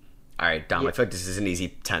 All right, Dom. I feel like this is an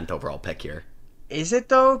easy 10th overall pick here. Is it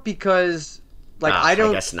though? Because I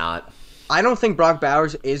guess not. I don't think Brock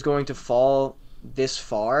Bowers is going to fall this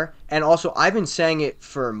far. And also, I've been saying it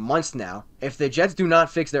for months now. If the Jets do not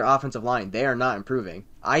fix their offensive line, they are not improving.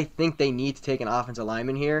 I think they need to take an offensive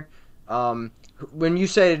lineman here. When you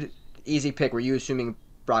said easy pick, were you assuming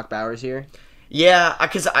Brock Bowers here? Yeah,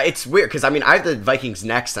 because it's weird. Because, I mean, I have the Vikings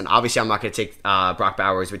next, and obviously I'm not going to take Brock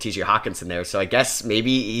Bowers with T.J. Hawkinson there. So I guess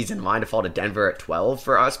maybe he's in line to fall to Denver at 12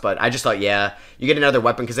 for us. But I just thought, yeah, you get another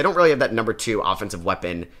weapon because they don't really have that number 2 offensive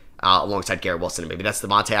weapon alongside Garrett Wilson. Maybe that's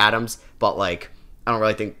Devontae Adams. But, I don't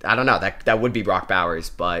really think – I don't know. That would be Brock Bowers.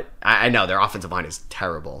 But I know their offensive line is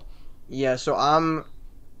terrible. Yeah, so I'm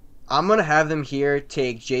going to have them here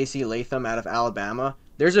take J.C. Latham out of Alabama.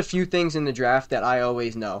 There's a few things in the draft that I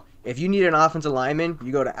always know. If you need an offensive lineman,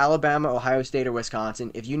 you go to Alabama, Ohio State, or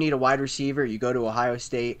Wisconsin. If you need a wide receiver, you go to Ohio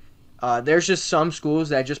State. There's just some schools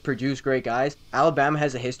that just produce great guys. Alabama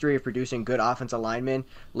has a history of producing good offensive linemen.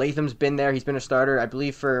 Latham's been there. He's been a starter, I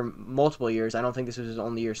believe, for multiple years. I don't think this was his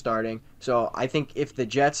only year starting. So I think if the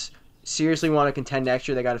Jets seriously want to contend next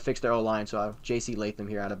year, they got to fix their O-line. So I have J.C. Latham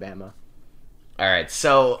here out of Bama. All right,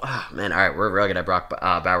 so, we're really going to Brock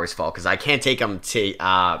Bowers' fall because I can't take him to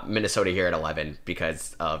Minnesota here at 11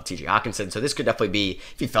 because of T.J. Hawkinson. So this could definitely be,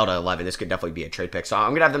 if he fell to 11, this could definitely be a trade pick. So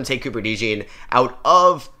I'm going to have them take Cooper DeJean out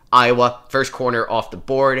of Iowa, first corner off the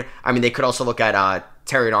board. I mean, they could also look at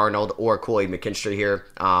Terry Arnold or Kool-Aid McKinstry here,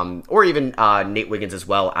 or even Nate Wiggins as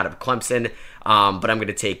well out of Clemson. But I'm going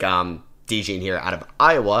to take DeJean here out of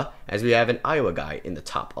Iowa as we have an Iowa guy in the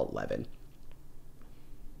top 11.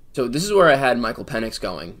 So this is where I had Michael Penix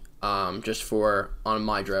going, just for on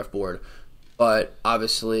my draft board. But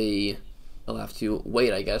obviously, I'll have to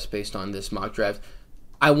wait, I guess, based on this mock draft.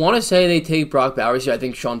 I want to say they take Brock Bowers here. I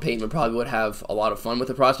think Sean Payton would have a lot of fun with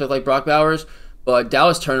a prospect like Brock Bowers. But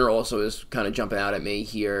Dallas Turner also is kind of jumping out at me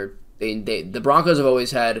here. The Broncos have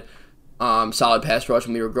always had solid pass rush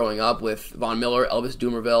when we were growing up with Von Miller, Elvis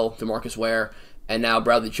Dumervil, DeMarcus Ware, and now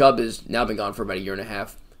Bradley Chubb has now been gone for about a year and a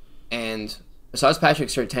half. And besides Patrick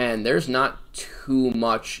Surtain, there's not too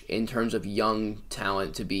much in terms of young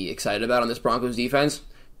talent to be excited about on this Broncos defense.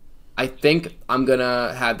 I think I'm going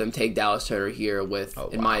to have them take Dallas Turner here with,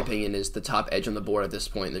 in my opinion, is the top edge on the board at this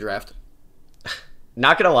point in the draft.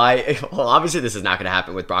 Not going to lie, well, obviously this is not going to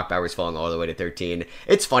happen with Brock Bowers falling all the way to 13.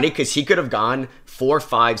 It's funny because he could have gone 4,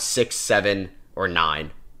 5, 6, 7, or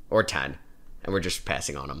 9, or 10, and we're just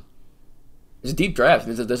passing on him. It's a deep draft.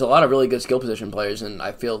 There's a lot of really good skill position players, and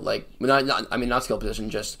I feel like, not skill position,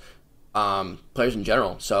 just players in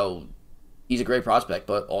general. So he's a great prospect,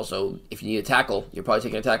 but also if you need a tackle, you're probably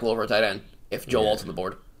taking a tackle over a tight end if Joe Alt's on the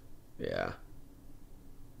board. Yeah.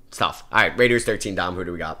 It's tough. All right, Raiders 13, Dom, who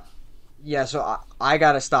do we got? Yeah, so I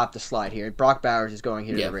got to stop the slide here. Brock Bowers is going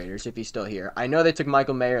here to the Raiders if he's still here. I know they took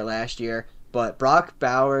Michael Mayer last year, but Brock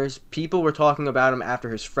Bowers, people were talking about him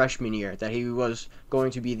after his freshman year, that he was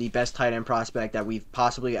going to be the best tight end prospect that we've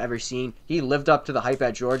possibly ever seen. He lived up to the hype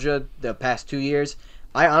at Georgia the past 2 years.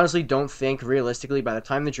 I honestly don't think, realistically, by the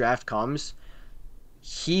time the draft comes,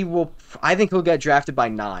 I think he'll get drafted by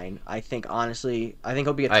 9. I think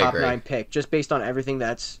he'll be a top 9 pick, just based on everything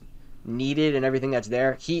that's needed and everything that's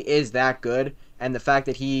there. He is that good, and the fact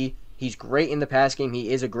that he's great in the pass game, he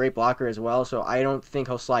is a great blocker as well, so I don't think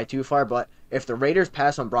he'll slide too far. But if the Raiders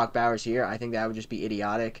pass on Brock Bowers here, I think that would just be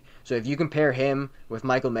idiotic. So if you compare him with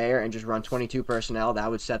Michael Mayer and just run 22 personnel, that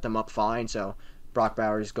would set them up fine. So Brock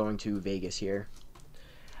Bowers is going to Vegas here.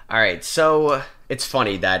 All right, so it's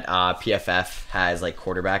funny that PFF has like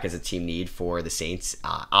quarterback as a team need for the Saints.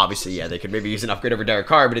 Obviously, yeah, they could maybe use an upgrade over Derek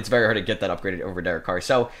Carr, but it's very hard to get that upgrade over Derek Carr.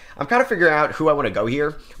 So I'm kind of figuring out who I want to go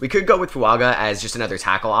here. We could go with Fuaga as just another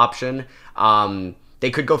tackle option.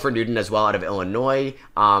 They could go for Newton as well out of Illinois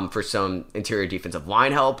for some interior defensive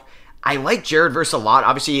line help. I like Jared Verse a lot.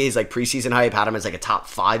 Obviously, he's like preseason hype, had him as like a top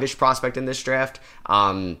 5-ish prospect in this draft.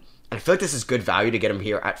 And I feel like this is good value to get him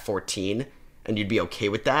here at 14. And you'd be okay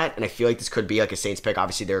with that. And I feel like this could be like a Saints pick.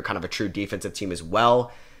 Obviously, they're kind of a true defensive team as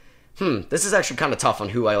well. This is actually kind of tough on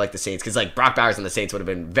who I like the Saints. Because like Brock Bowers and the Saints would have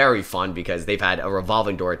been very fun because they've had a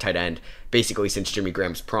revolving door at tight end basically since Jimmy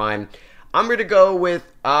Graham's prime. I'm going to go with,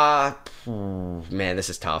 man,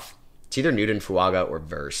 this is tough. It's either Newton, Fuaga, or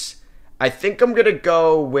Verse. I think I'm going to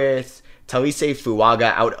go with Talise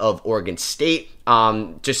Fuaga out of Oregon State,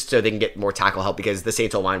 just so they can get more tackle help because the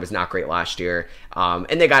Saints O-line was not great last year,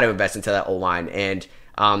 and they got to invest into that O-line. And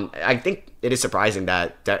I think it is surprising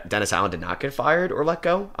that Dennis Allen did not get fired or let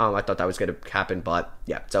go. I thought that was going to happen, but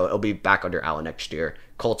yeah, so it'll be back under Allen next year.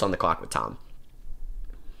 Colts on the clock with Tom.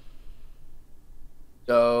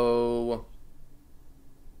 So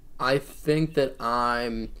I think that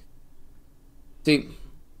I'm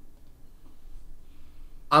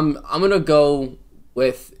gonna go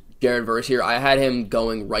with Jared Verse here. I had him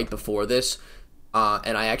going right before this,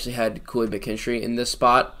 and I actually had Kool-Aid McKinstry in this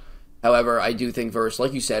spot. However, I do think Verse,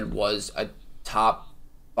 like you said, was a top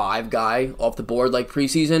 5 guy off the board like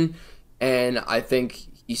preseason, and I think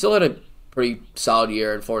he still had a pretty solid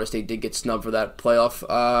year. And Florida State did get snubbed for that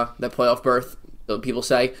playoff berth, so people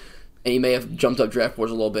say, and he may have jumped up draft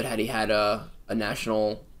boards a little bit had he had a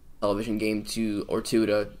national television game or two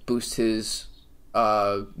to boost his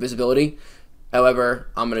visibility. However,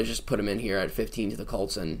 I'm going to just put him in here at 15 to the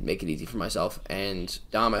Colts and make it easy for myself. And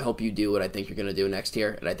Dom, I hope you do what I think you're going to do next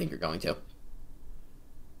year, and I think you're going to.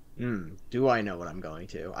 Do I know what I'm going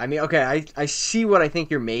to? I mean, okay, I see what I think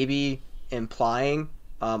you're maybe implying.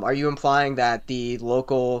 Are you implying that the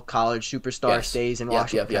local college superstar stays in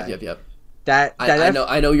Washington? Yep.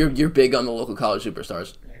 I know you're big on the local college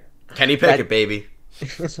superstars. Kenny Pickett, baby.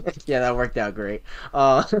 Yeah, that worked out great.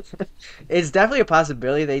 It's definitely a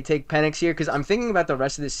possibility they take Penix here because I'm thinking about the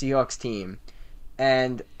rest of the Seahawks team,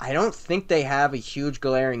 and I don't think they have a huge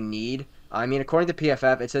glaring need. I mean, according to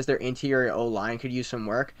PFF, it says their interior O-line could use some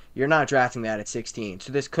work. You're not drafting that at 16,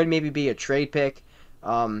 so this could maybe be a trade pick.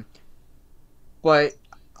 But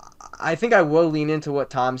I think I will lean into what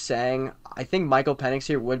Tom's saying. I think Michael Penix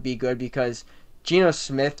here would be good because Geno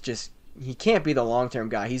Smith he can't be the long-term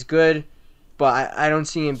guy. He's good, but I don't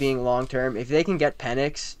see him being long-term. If they can get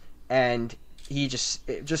Penix and he just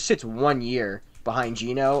sits 1 year behind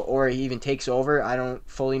Geno, or he even takes over, I don't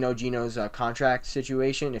fully know Geno's contract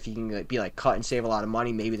situation. If he can be like cut and save a lot of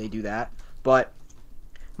money, maybe they do that. But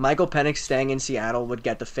Michael Penix staying in Seattle would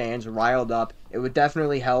get the fans riled up. It would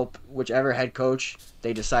definitely help whichever head coach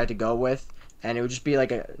they decide to go with. And it would just be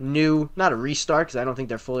like a new, not a restart, because I don't think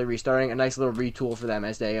they're fully restarting, a nice little retool for them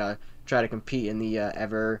as they try to compete in the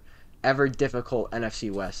ever difficult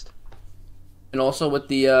NFC West. And also with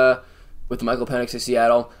the Michael Penix to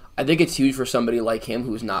Seattle, I think it's huge for somebody like him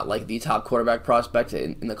who's not like the top quarterback prospect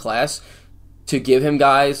in the class to give him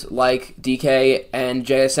guys like DK and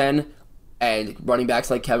JSN and running backs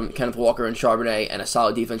like Kenneth Walker and Charbonnet and a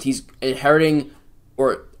solid defense. He's inheriting,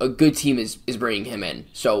 or a good team is bringing him in.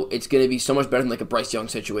 So it's going to be so much better than like a Bryce Young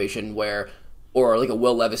situation or like a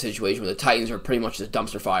Will Levis situation where the Titans are pretty much just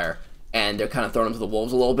dumpster fire and they're kind of throwing them to the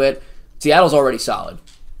wolves a little bit. Seattle's already solid.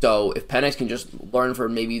 So if Penix can just learn for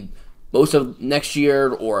maybe most of next year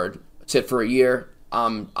or sit for a year,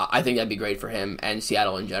 I think that'd be great for him and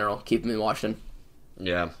Seattle in general. Keep him in Washington.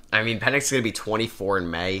 Yeah. I mean, Penix is going to be 24 in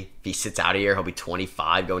May. If he sits out a year, he'll be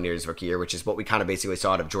 25 going near his rookie year, which is what we kind of basically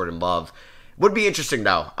saw out of Jordan Love. Would be interesting,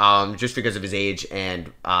 though, just because of his age.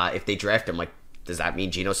 And if they draft him, like, does that mean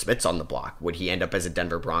Geno Smith's on the block? Would he end up as a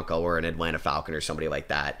Denver Bronco or an Atlanta Falcon or somebody like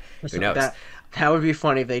that? Who knows? That would be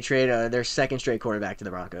funny if they trade their second straight quarterback to the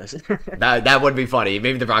Broncos. That would be funny.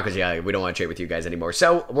 Maybe the Broncos, we don't want to trade with you guys anymore.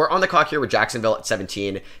 So we're on the clock here with Jacksonville at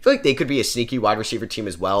 17. I feel like they could be a sneaky wide receiver team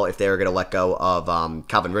as well if they were going to let go of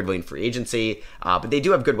Calvin Ridley in free agency. But they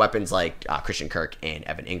do have good weapons like Christian Kirk and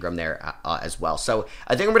Evan Ingram there as well. So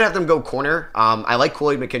I think I'm going to have them go corner. I like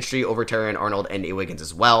Kool-Aid McKinstry over Terrion Arnold and Nate Wiggins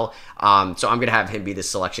as well. So I'm going to have him be the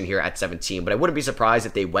selection here at 17. But I wouldn't be surprised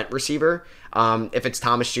if they went receiver. If it's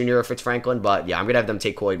Thomas Jr. or if it's Franklin, but yeah, I'm going to have them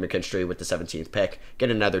take Kool-Aid McKinstry with the 17th pick,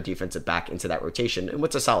 get another defensive back into that rotation, and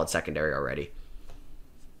what's a solid secondary already.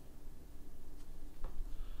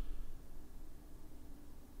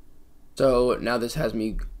 So now this has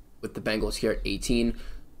me with the Bengals here at 18.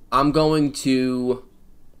 I'm going to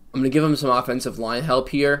give them some offensive line help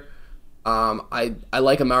here. I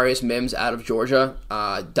like Amarius Mims out of Georgia.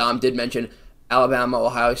 Dom did mention Alabama,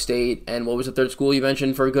 Ohio State, and what was the third school you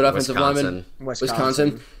mentioned for a good offensive lineman?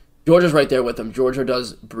 Wisconsin. Georgia's right there with them. Georgia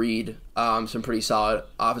does breed some pretty solid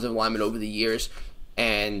offensive linemen over the years,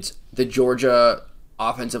 and the Georgia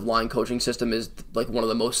offensive line coaching system is like one of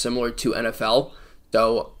the most similar to NFL.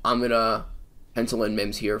 So I'm going to pencil in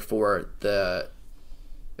Mims here for the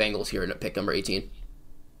Bengals here in pick number 18.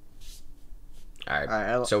 All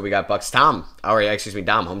right. So we got Dom,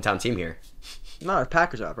 hometown team here. No,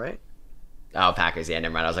 Packers up, right? Oh, Packers. Yeah,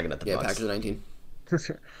 never mind. I was looking at the Bucs. Yeah, Packers are 19.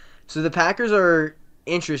 So the Packers are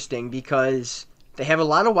interesting because they have a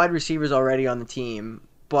lot of wide receivers already on the team,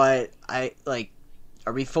 but are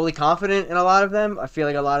we fully confident in a lot of them? I feel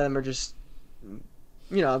like a lot of them are just,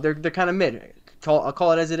 they're kind of mid. I'll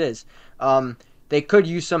call it as it is. They could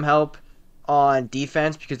use some help on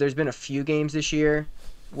defense because there's been a few games this year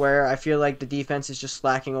where I feel like the defense is just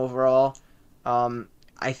slacking overall.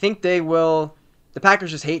 I think they will. The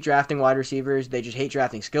Packers just hate drafting wide receivers. They just hate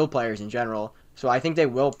drafting skill players in general. So I think they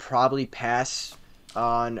will probably pass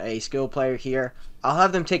on a skill player here. I'll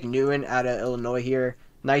have them take Newton out of Illinois here.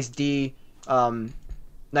 Nice D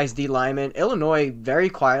lineman. Illinois very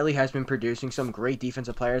quietly has been producing some great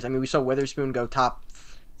defensive players. I mean, we saw Witherspoon go top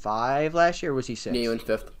 5 last year. Or was he 6? Yeah, he went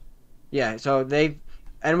 5th. Yeah, so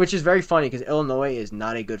which is very funny because Illinois is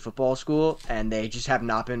not a good football school, and they just have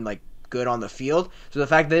not been good on the field. So the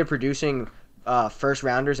fact that they're producing first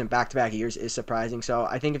rounders in back-to-back years is surprising. So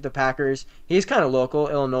I think if the Packers, he's kind of local,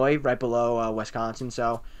 Illinois, right below Wisconsin.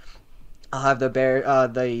 So I'll have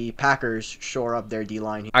the Packers shore up their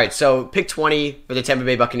D-line here. All right, so pick 20 for the Tampa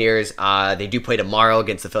Bay Buccaneers. They do play tomorrow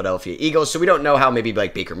against the Philadelphia Eagles, so we don't know how maybe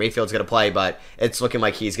Baker Mayfield's going to play, but it's looking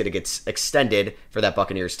like he's going to get extended for that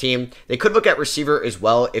Buccaneers team. They could look at receiver as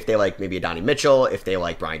well if they like maybe a Donnie Mitchell, if they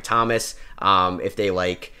like Brian Thomas, if they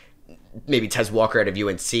like maybe Tez Walker out of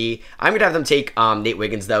UNC. I'm going to have them take Nate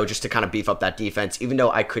Wiggins, though, just to kind of beef up that defense, even though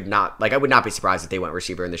I would not be surprised if they went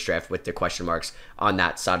receiver in this draft with the question marks on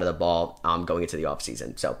that side of the ball going into the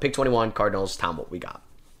offseason. So pick 21, Cardinals. Tom, what we got?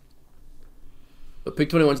 So pick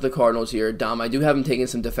 21 to the Cardinals here. Dom, I do have them taking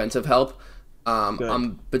some defensive help.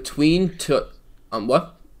 I'm between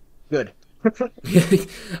what? Good.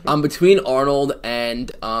 I'm between Arnold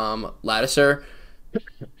and Lassiter,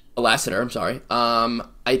 I'm sorry.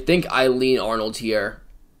 I think I lean Arnold here.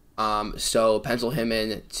 So pencil him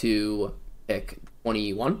in to pick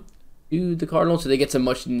 21 to the Cardinals so they get some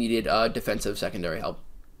much needed defensive secondary help.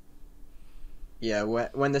 Yeah,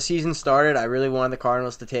 when the season started, I really wanted the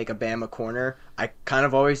Cardinals to take a Bama corner. I kind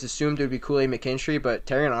of always assumed it would be Kool-Aid McKinstry, but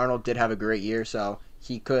Terrion Arnold did have a great year, so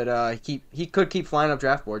he could keep flying up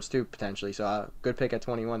draft boards too potentially. So good pick at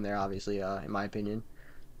 21 there, obviously, in my opinion.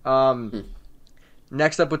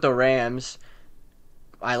 Next up with the Rams,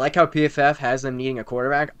 I like how PFF has them needing a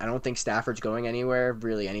quarterback. I don't think Stafford's going anywhere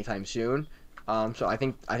really anytime soon. So I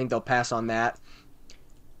think they'll pass on that.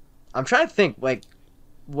 I'm trying to think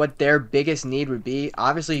what their biggest need would be.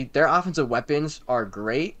 Obviously, their offensive weapons are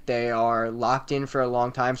great. They are locked in for a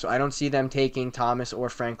long time, so I don't see them taking Thomas or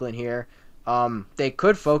Franklin here. They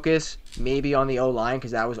could focus maybe on the O-line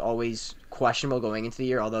because that was always questionable going into the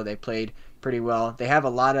year, although they played pretty well. They have a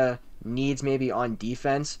lot of needs maybe on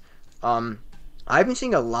defense. I've been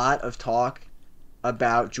seeing a lot of talk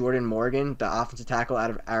about Jordan Morgan, the offensive tackle out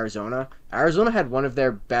of Arizona. Arizona had one of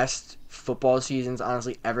their best football seasons,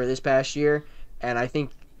 honestly, ever this past year, and I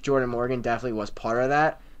think Jordan Morgan definitely was part of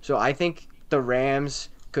that. So I think the Rams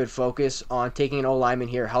could focus on taking an O-lineman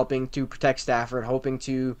here, helping to protect Stafford, hoping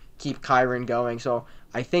to keep Kyron going. So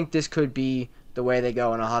I think this could be the way they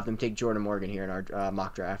go, and I'll have them take Jordan Morgan here in our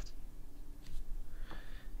mock draft.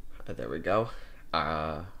 There we go.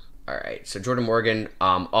 All right, so Jordan Morgan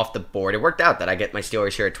off the board. It worked out that I get my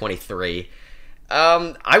Steelers here at 23.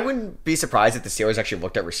 I wouldn't be surprised if the Steelers actually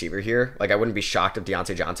looked at receiver here. Like, I wouldn't be shocked if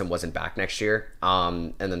Deontay Johnson wasn't back next year.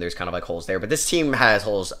 And then there's kind of like holes there. But this team has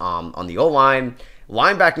holes on the O-line,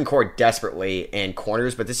 linebacking core desperately, and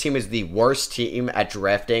corners. But this team is the worst team at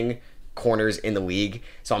drafting corners in the league.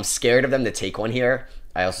 So I'm scared of them to take one here.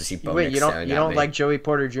 I also see Bo Nix staring at me. You don't like Joey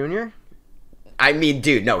Porter Jr.? I mean,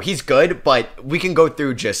 dude, no, he's good, but we can go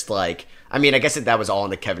through just like, I mean, I guess that was all in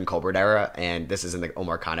the Kevin Colbert era, and this is in the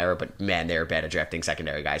Omar Khan era, but man, they're bad at drafting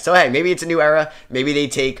secondary guys. So, hey, maybe it's a new era. Maybe they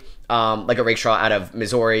take like a Rakestraw out of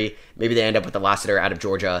Missouri. Maybe they end up with a Lassiter out of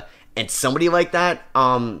Georgia. And somebody like that,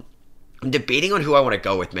 I'm debating on who I want to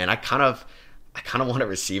go with, man. I kind of want a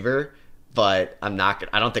receiver, but I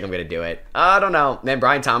don't think I'm going to do it. I don't know. Man,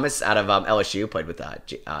 Brian Thomas out of LSU played with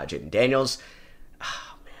Jaden Daniels.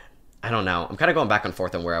 I don't know. I'm kind of going back and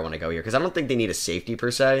forth on where I want to go here because I don't think they need a safety per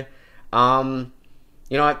se. You know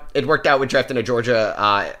what? It worked out with drafting a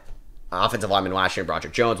Georgia offensive lineman last year,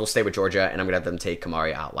 Broderick Jones. We'll stay with Georgia, and I'm going to have them take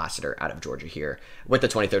Kamari Lassiter out of Georgia here with the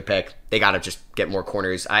 23rd pick. They got to just get more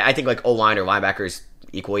corners. I think like O-line or linebackers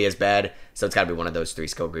equally as bad, so it's got to be one of those three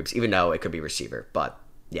skill groups, even though it could be receiver. But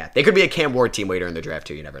yeah, they could be a Cam Ward team later in the draft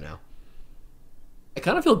too. You never know. I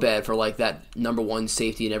kind of feel bad for like that number one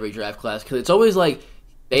safety in every draft class because it's always like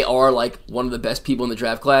they are like one of the best people in the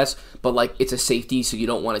draft class, but like it's a safety, so you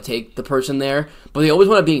don't want to take the person there. But they always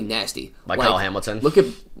want to be nasty. Like Kyle Hamilton. Look at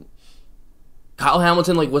Kyle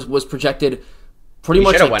Hamilton. Like was projected pretty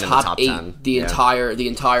much like top 8 10. the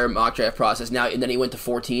entire mock draft process. Now and then he went to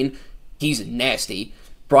 14. He's nasty.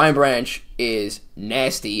 Brian Branch is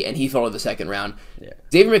nasty, and he fell to the second round. Yeah.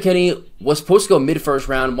 Xavier McKinney was supposed to go mid-first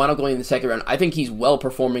round, wound up going in the second round. I think he's well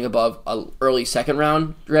performing above an early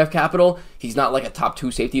second-round draft capital. He's not like a top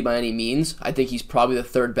 2 safety by any means. I think he's probably the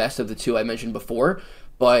third best of the 2 I mentioned before,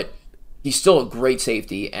 but he's still a great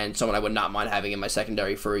safety and someone I would not mind having in my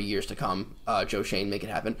secondary for years to come. Joe Shane, make it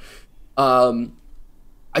happen. I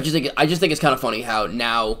just think it's kind of funny how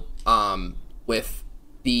now with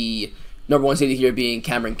the number one safety here being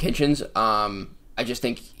Cameron Kitchens, I just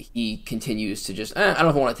think he continues to just, I don't know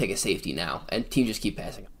if I want to take a safety now, and teams just keep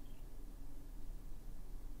passing.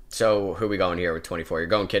 So who are we going here with 24? You're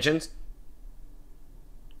going Kitchens?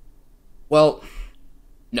 Well,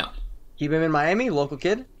 no. Keep him in Miami, local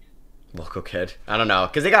kid? Local kid. I don't know,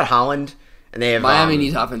 because they got Holland, and they have... Miami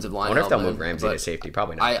needs offensive line. I wonder if they'll move Ramsey to safety.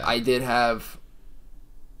 Probably not. I did have...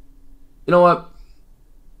 You know what?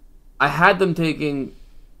 I had them taking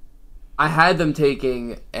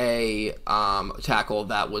a tackle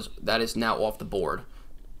that is now off the board.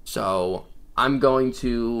 So I'm gonna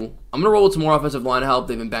roll with some more offensive line help.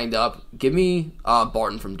 They've been banged up. Give me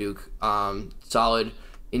Barton from Duke. Solid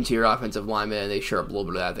interior offensive lineman, and they shore up a little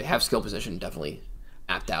bit of that. They have skill position definitely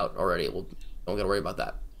mapped out already. Don't gotta worry about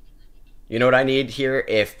that. You know what I need here?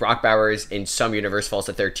 If Brock Bowers in some universe falls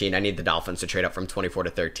to 13, I need the Dolphins to trade up from 24 to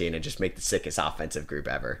 13 and just make the sickest offensive group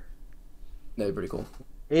ever. That'd be pretty cool.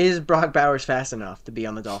 Is Brock Bowers fast enough to be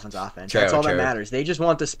on the Dolphins offense? That's all that matters. They just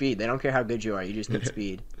want the speed. They don't care how good you are. You just need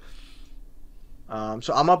speed.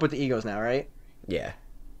 So I'm up with the Eagles now, right? Yeah.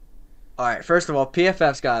 All right. First of all,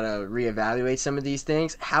 PFF's got to reevaluate some of these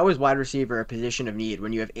things. How is wide receiver a position of need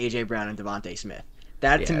when you have A.J. Brown and Devontae Smith?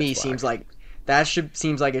 That to me seems like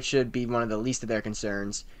it should be one of the least of their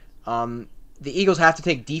concerns. The Eagles have to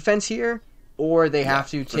take defense here, or they have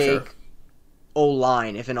to take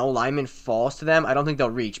O-line. If an O-lineman falls to them, I don't think they'll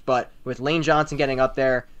reach. But with Lane Johnson getting up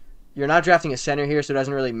there, you're not drafting a center here, so it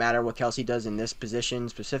doesn't really matter what Kelsey does in this position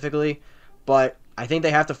specifically. But I think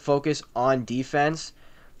they have to focus on defense.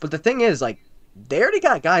 But the thing is, like, they already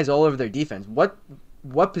got guys all over their defense.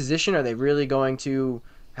 What position are they really going to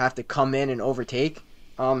have to come in and overtake?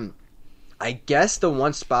 I guess the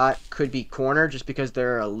one spot could be corner just because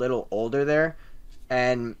they're a little older there.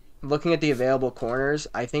 And looking at the available corners,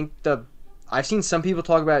 I think I've seen some people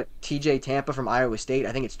talk about TJ Tampa from Iowa State.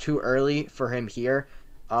 I think it's too early for him here.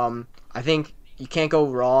 I think you can't go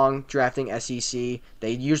wrong drafting SEC.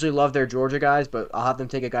 They usually love their Georgia guys, but I'll have them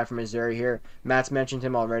take a guy from Missouri here. Matt's mentioned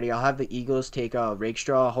him already. I'll have the Eagles take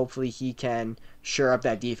Rakestraw. Hopefully he can shore up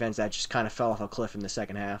that defense that just kind of fell off a cliff in the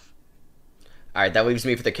second half. All right, that leaves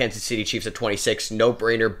me for the Kansas City Chiefs at 26.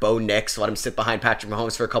 No-brainer, Bo Nix. Let him sit behind Patrick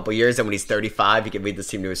Mahomes for a couple years, and when he's 35, he can lead this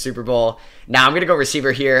team to a Super Bowl. Now, I'm going to go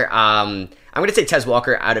receiver here. I'm going to take Tez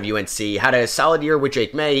Walker out of UNC. Had a solid year with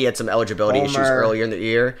Jake May. He had some eligibility issues earlier in the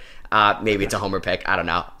year. Maybe it's a homer pick. I don't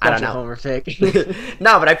know. Homer pick.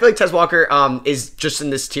 No, but I feel like Tez Walker is just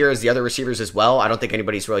in this tier as the other receivers as well. I don't think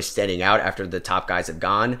anybody's really standing out after the top guys have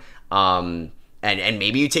gone. And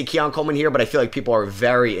maybe you take Keon Coleman here, but I feel like people are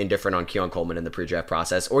very indifferent on Keon Coleman in the pre-draft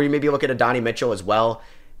process. Or you maybe look at Adonai Mitchell as well.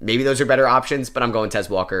 Maybe those are better options, but I'm going Tez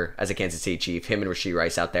Walker as a Kansas City Chief. Him and Rashee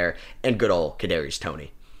Rice out there, and good old Kadarius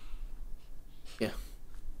Toney. Yeah.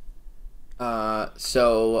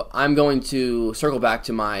 So I'm going to circle back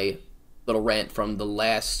to my little rant from the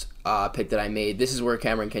last pick that I made. This is where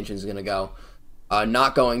Cameron Kinchen is going to go.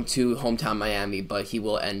 Not going to hometown Miami, but he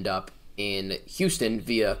will end up in Houston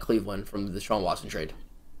via Cleveland from the Deshaun Watson trade.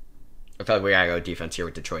 I feel like we gotta go defense here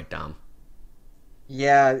with Detroit, Dom.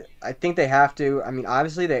 Yeah, I think they have to. I mean,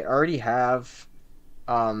 obviously they already have.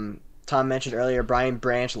 Tom mentioned earlier, Brian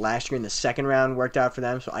Branch last year in the second round worked out for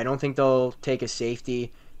them, so I don't think they'll take a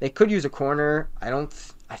safety. They could use a corner. I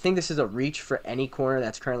think this is a reach for any corner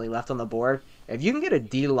that's currently left on the board. If you can get a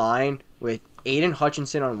D line with Aiden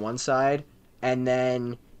Hutchinson on one side and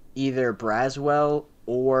then either Braswell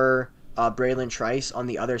or Braylon Trice on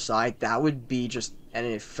the other side, that would be just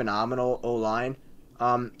a phenomenal O-line.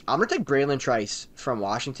 I'm going to take Braylon Trice from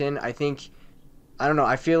Washington. I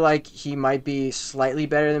feel like he might be slightly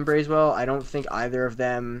better than Braswell. I don't think either of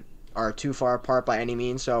them are too far apart by any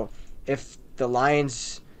means. So if the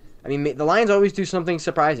Lions always do something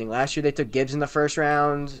surprising. Last year they took Gibbs in the first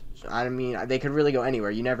round. I mean, they could really go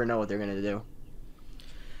anywhere. You never know what they're going to do.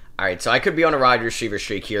 All right, so I could be on a wide receiver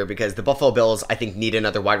streak here because the Buffalo Bills, I think, need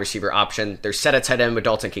another wide receiver option. They're set at tight end with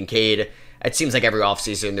Dalton Kincaid. It seems like every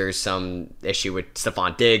offseason there's some issue with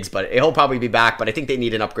Stephon Diggs, but he'll probably be back. But I think they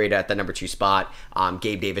need an upgrade at the number 2 spot.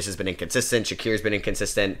 Gabe Davis has been inconsistent. Shakir's been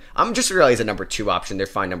inconsistent. I'm just realizing a number 2 option. They're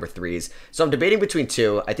fine number 3s. So I'm debating between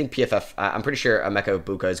 2. I think PFF, I'm pretty sure Emeka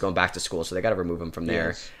Ibuka is going back to school, so they got to remove him from there.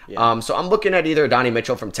 Yes. Yeah. So I'm looking at either Donnie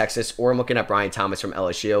Mitchell from Texas or I'm looking at Brian Thomas from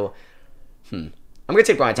LSU. I'm going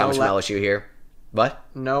to take Brian Thomas from LSU here. What?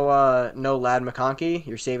 No Lad McConkey?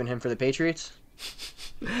 You're saving him for the Patriots?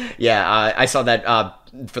 Yeah, I saw that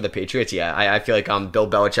for the Patriots. Yeah, I feel like Bill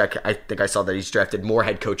Belichick, I think I saw that he's drafted more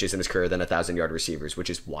head coaches in his career than 1,000-yard receivers, which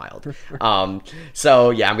is wild.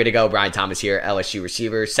 So, yeah, I'm going to go Brian Thomas here, LSU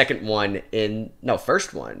receiver.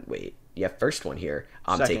 First one. Wait. Yeah, first one here.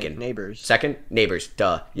 Taking Neighbors. Second? Neighbors.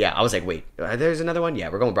 Duh. Yeah, I was like, wait, there's another one? Yeah,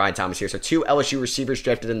 we're going Brian Thomas here. So 2 LSU receivers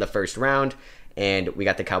drafted in the first round. And we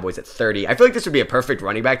got the Cowboys at 30. I feel like this would be a perfect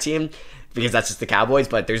running back team because that's just the Cowboys,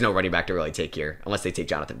 but there's no running back to really take here unless they take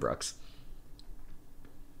Jonathan Brooks.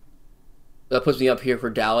 That puts me up here for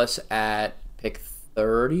Dallas at pick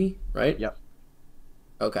 30, right? Yep.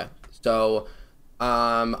 Okay. So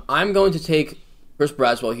I'm going to take Chris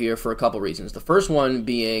Braswell here for a couple reasons. The first one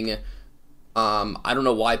being I don't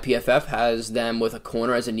know why PFF has them with a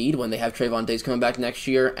corner as a need when they have Trayvon Diggs coming back next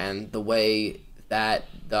year, and the way that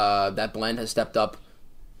that blend has stepped up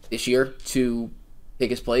this year to take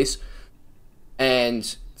his place.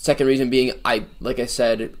 And second reason being, like I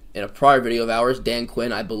said in a prior video of ours, Dan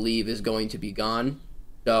Quinn, I believe, is going to be gone.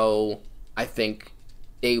 So I think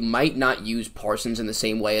they might not use Parsons in the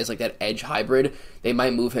same way as like that edge hybrid. They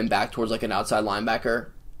might move him back towards like an outside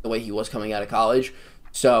linebacker the way he was coming out of college.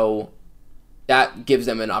 So that gives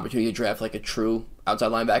them an opportunity to draft like a true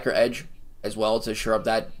outside linebacker edge as well to shore up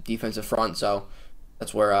that defensive front. So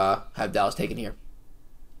that's where I have Dallas taken here.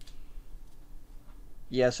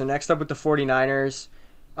 Yeah, so next up with the 49ers,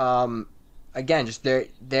 again, just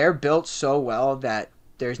they're built so well that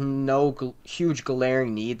there's no huge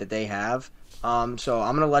glaring need that they have. So I'm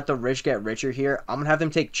going to let the rich get richer here. I'm going to have them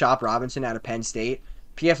take Chop Robinson out of Penn State.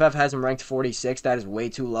 PFF has him ranked 46. That is way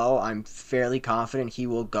too low. I'm fairly confident he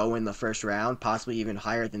will go in the first round, possibly even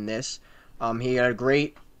higher than this. He had a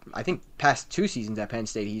great, I think, past 2 seasons at Penn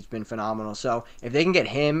State, he's been phenomenal. So if they can get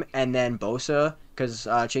him and then Bosa, because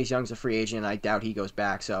Chase Young's a free agent, I doubt he goes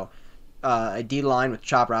back. So a D-line with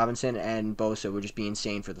Chop Robinson and Bosa would just be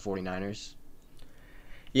insane for the 49ers.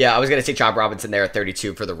 Yeah, I was gonna take Job Robinson there at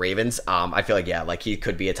 32 for the Ravens. I feel like like he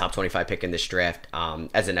could be a top 25 pick in this draft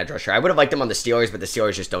as an edge rusher. I would have liked him on the Steelers, but the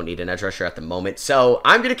Steelers just don't need an edge rusher at the moment. So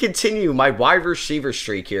I'm gonna continue my wide receiver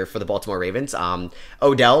streak here for the Baltimore Ravens.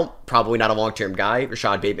 Odell, probably not a long-term guy.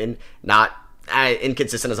 Rashad Bateman, not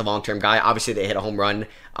inconsistent as a long-term guy. Obviously, they hit a home run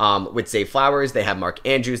with Zay Flowers. They have Mark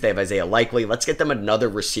Andrews. They have Isaiah Likely. Let's get them another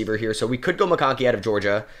receiver here. So we could go McConkey out of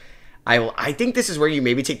Georgia. I think this is where you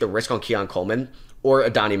maybe take the risk on Keon Coleman or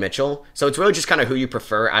Adonai Mitchell. So it's really just kind of who you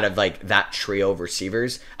prefer out of like that trio of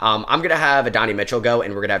receivers. I'm going to have Adonai Mitchell go,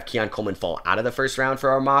 and we're going to have Keon Coleman fall out of the first round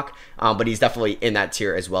for our mock. But he's definitely in that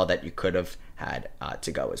tier as well that you could have had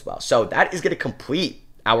to go as well. So that is going to complete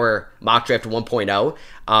our mock draft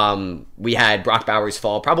 1.0. We had Brock Bowers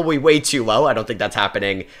fall probably way too low. I don't think that's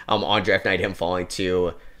happening on draft night, him falling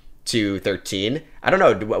to 13. I don't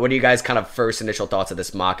know. What are you guys kind of first initial thoughts of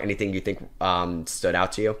this mock? Anything you think stood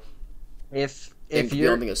out to you? If the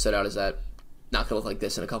only thing that stood out is that not gonna look like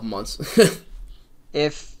this in a couple months.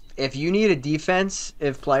 if you need a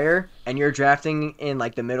defensive player and you're drafting in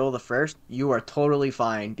like the middle of the first, you are totally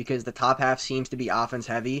fine because the top half seems to be offense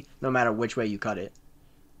heavy no matter which way you cut it.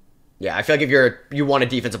 Yeah, I feel like if you want a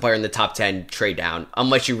defensive player in the top 10, trade down.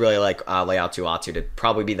 Unless you really like Leal Tuatu to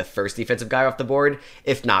probably be the first defensive guy off the board.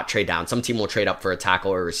 If not, trade down. Some team will trade up for a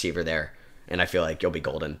tackle or a receiver there, and I feel like you'll be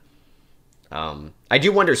golden. I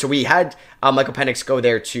do wonder, so we had Michael Penix go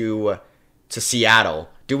there to Seattle.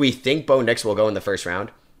 Do we think Bo Nix will go in the first round?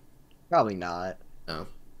 Probably not. No.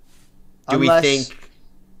 Unless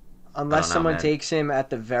someone takes him at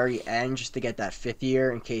the very end just to get that 5th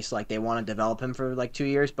year in case like they want to develop him for like 2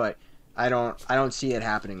 years, but I don't see it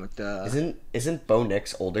happening with the Isn't Bo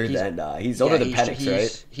Nix older than he's older than Penix,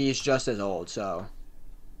 right? He's just as old, so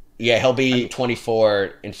yeah, he'll be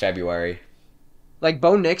 24 in February. Like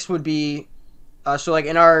Bo Nix would be so like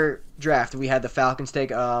in our draft we had the Falcons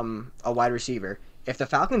take a wide receiver. If the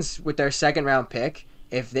Falcons with their 2nd round pick,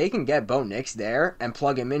 if they can get Bo Nix there and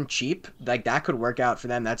plug him in cheap, like that could work out for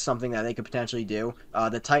them. That's something that they could potentially do.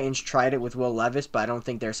 The Titans tried it with Will Levis, but I don't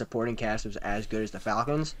think their supporting cast was as good as the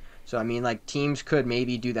Falcons. So I mean, like teams could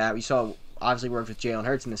maybe do that. We saw obviously worked with Jalen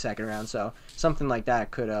Hurts in the 2nd round, so something like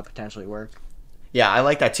that could potentially work. Yeah, I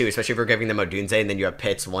like that too, especially if we're giving them Odunze and then you have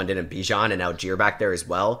Pitts, London, and Bijan and Algier back there as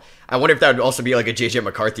well. I wonder if that would also be like a JJ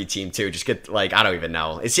McCarthy team too. Just get like, I don't even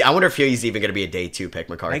know. I wonder if he's even going to be a day 2 pick,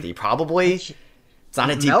 McCarthy. Probably. It's not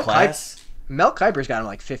a deep class. Mel Kiper's got him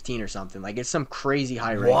like 15 or something. Like it's some crazy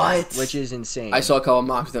high rank, which is insane. I saw a couple of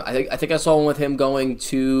mocks with him. I think I saw one with him going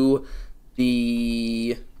to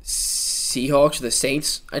the Seahawks, the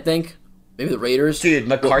Saints. I think maybe the Raiders. Dude,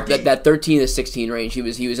 McCarthy, that 13 to 16 range. He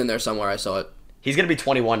was in there somewhere. I saw it. He's going to be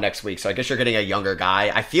 21 next week, so I guess you're getting a younger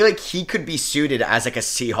guy. I feel like he could be suited as like a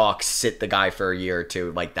Seahawks sit the guy for a year or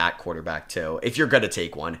two, like that quarterback too, if you're going to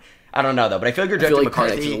take one. I don't know though, but I feel like you're drafting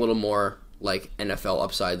McCarthy. Penix is a little more like NFL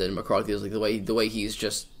upside than McCarthy is. Like the way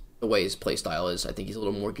his play style is, I think he's a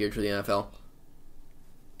little more geared for the NFL.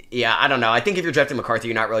 Yeah, I don't know. I think if you're drafting McCarthy,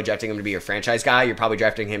 you're not really drafting him to be your franchise guy. You're probably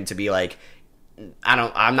drafting him to be like,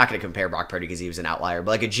 I'm not going to compare Brock Purdy because he was an outlier, but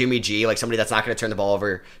like a Jimmy G, like somebody that's not going to turn the ball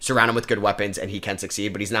over, surround him with good weapons, and he can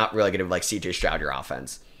succeed, but he's not really going to like CJ Stroud your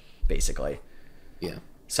offense, basically. Yeah.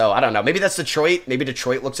 So I don't know. Maybe that's Detroit. Maybe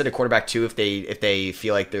Detroit looks at a quarterback too if they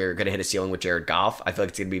feel like they're going to hit a ceiling with Jared Goff. I feel like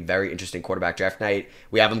it's going to be a very interesting quarterback draft night.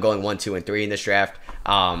 We have them going 1, 2, and 3 in this draft.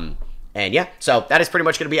 And yeah, so that is pretty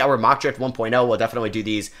much going to be our mock draft 1.0. We'll definitely do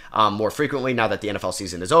these more frequently now that the NFL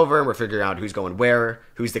season is over. We're figuring out who's going where,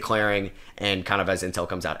 who's declaring, and kind of as intel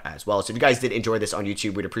comes out as well. So if you guys did enjoy this on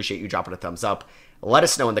YouTube, we'd appreciate you dropping a thumbs up. Let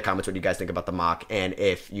us know in the comments what you guys think about the mock. And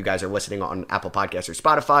if you guys are listening on Apple Podcasts or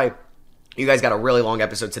Spotify, you guys got a really long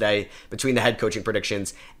episode today between the head coaching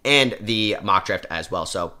predictions and the mock draft as well.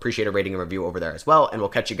 So appreciate a rating and review over there as well. And we'll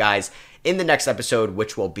catch you guys in the next episode,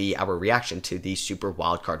 which will be our reaction to the Super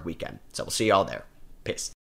Wildcard Weekend. So we'll see you all there. Peace.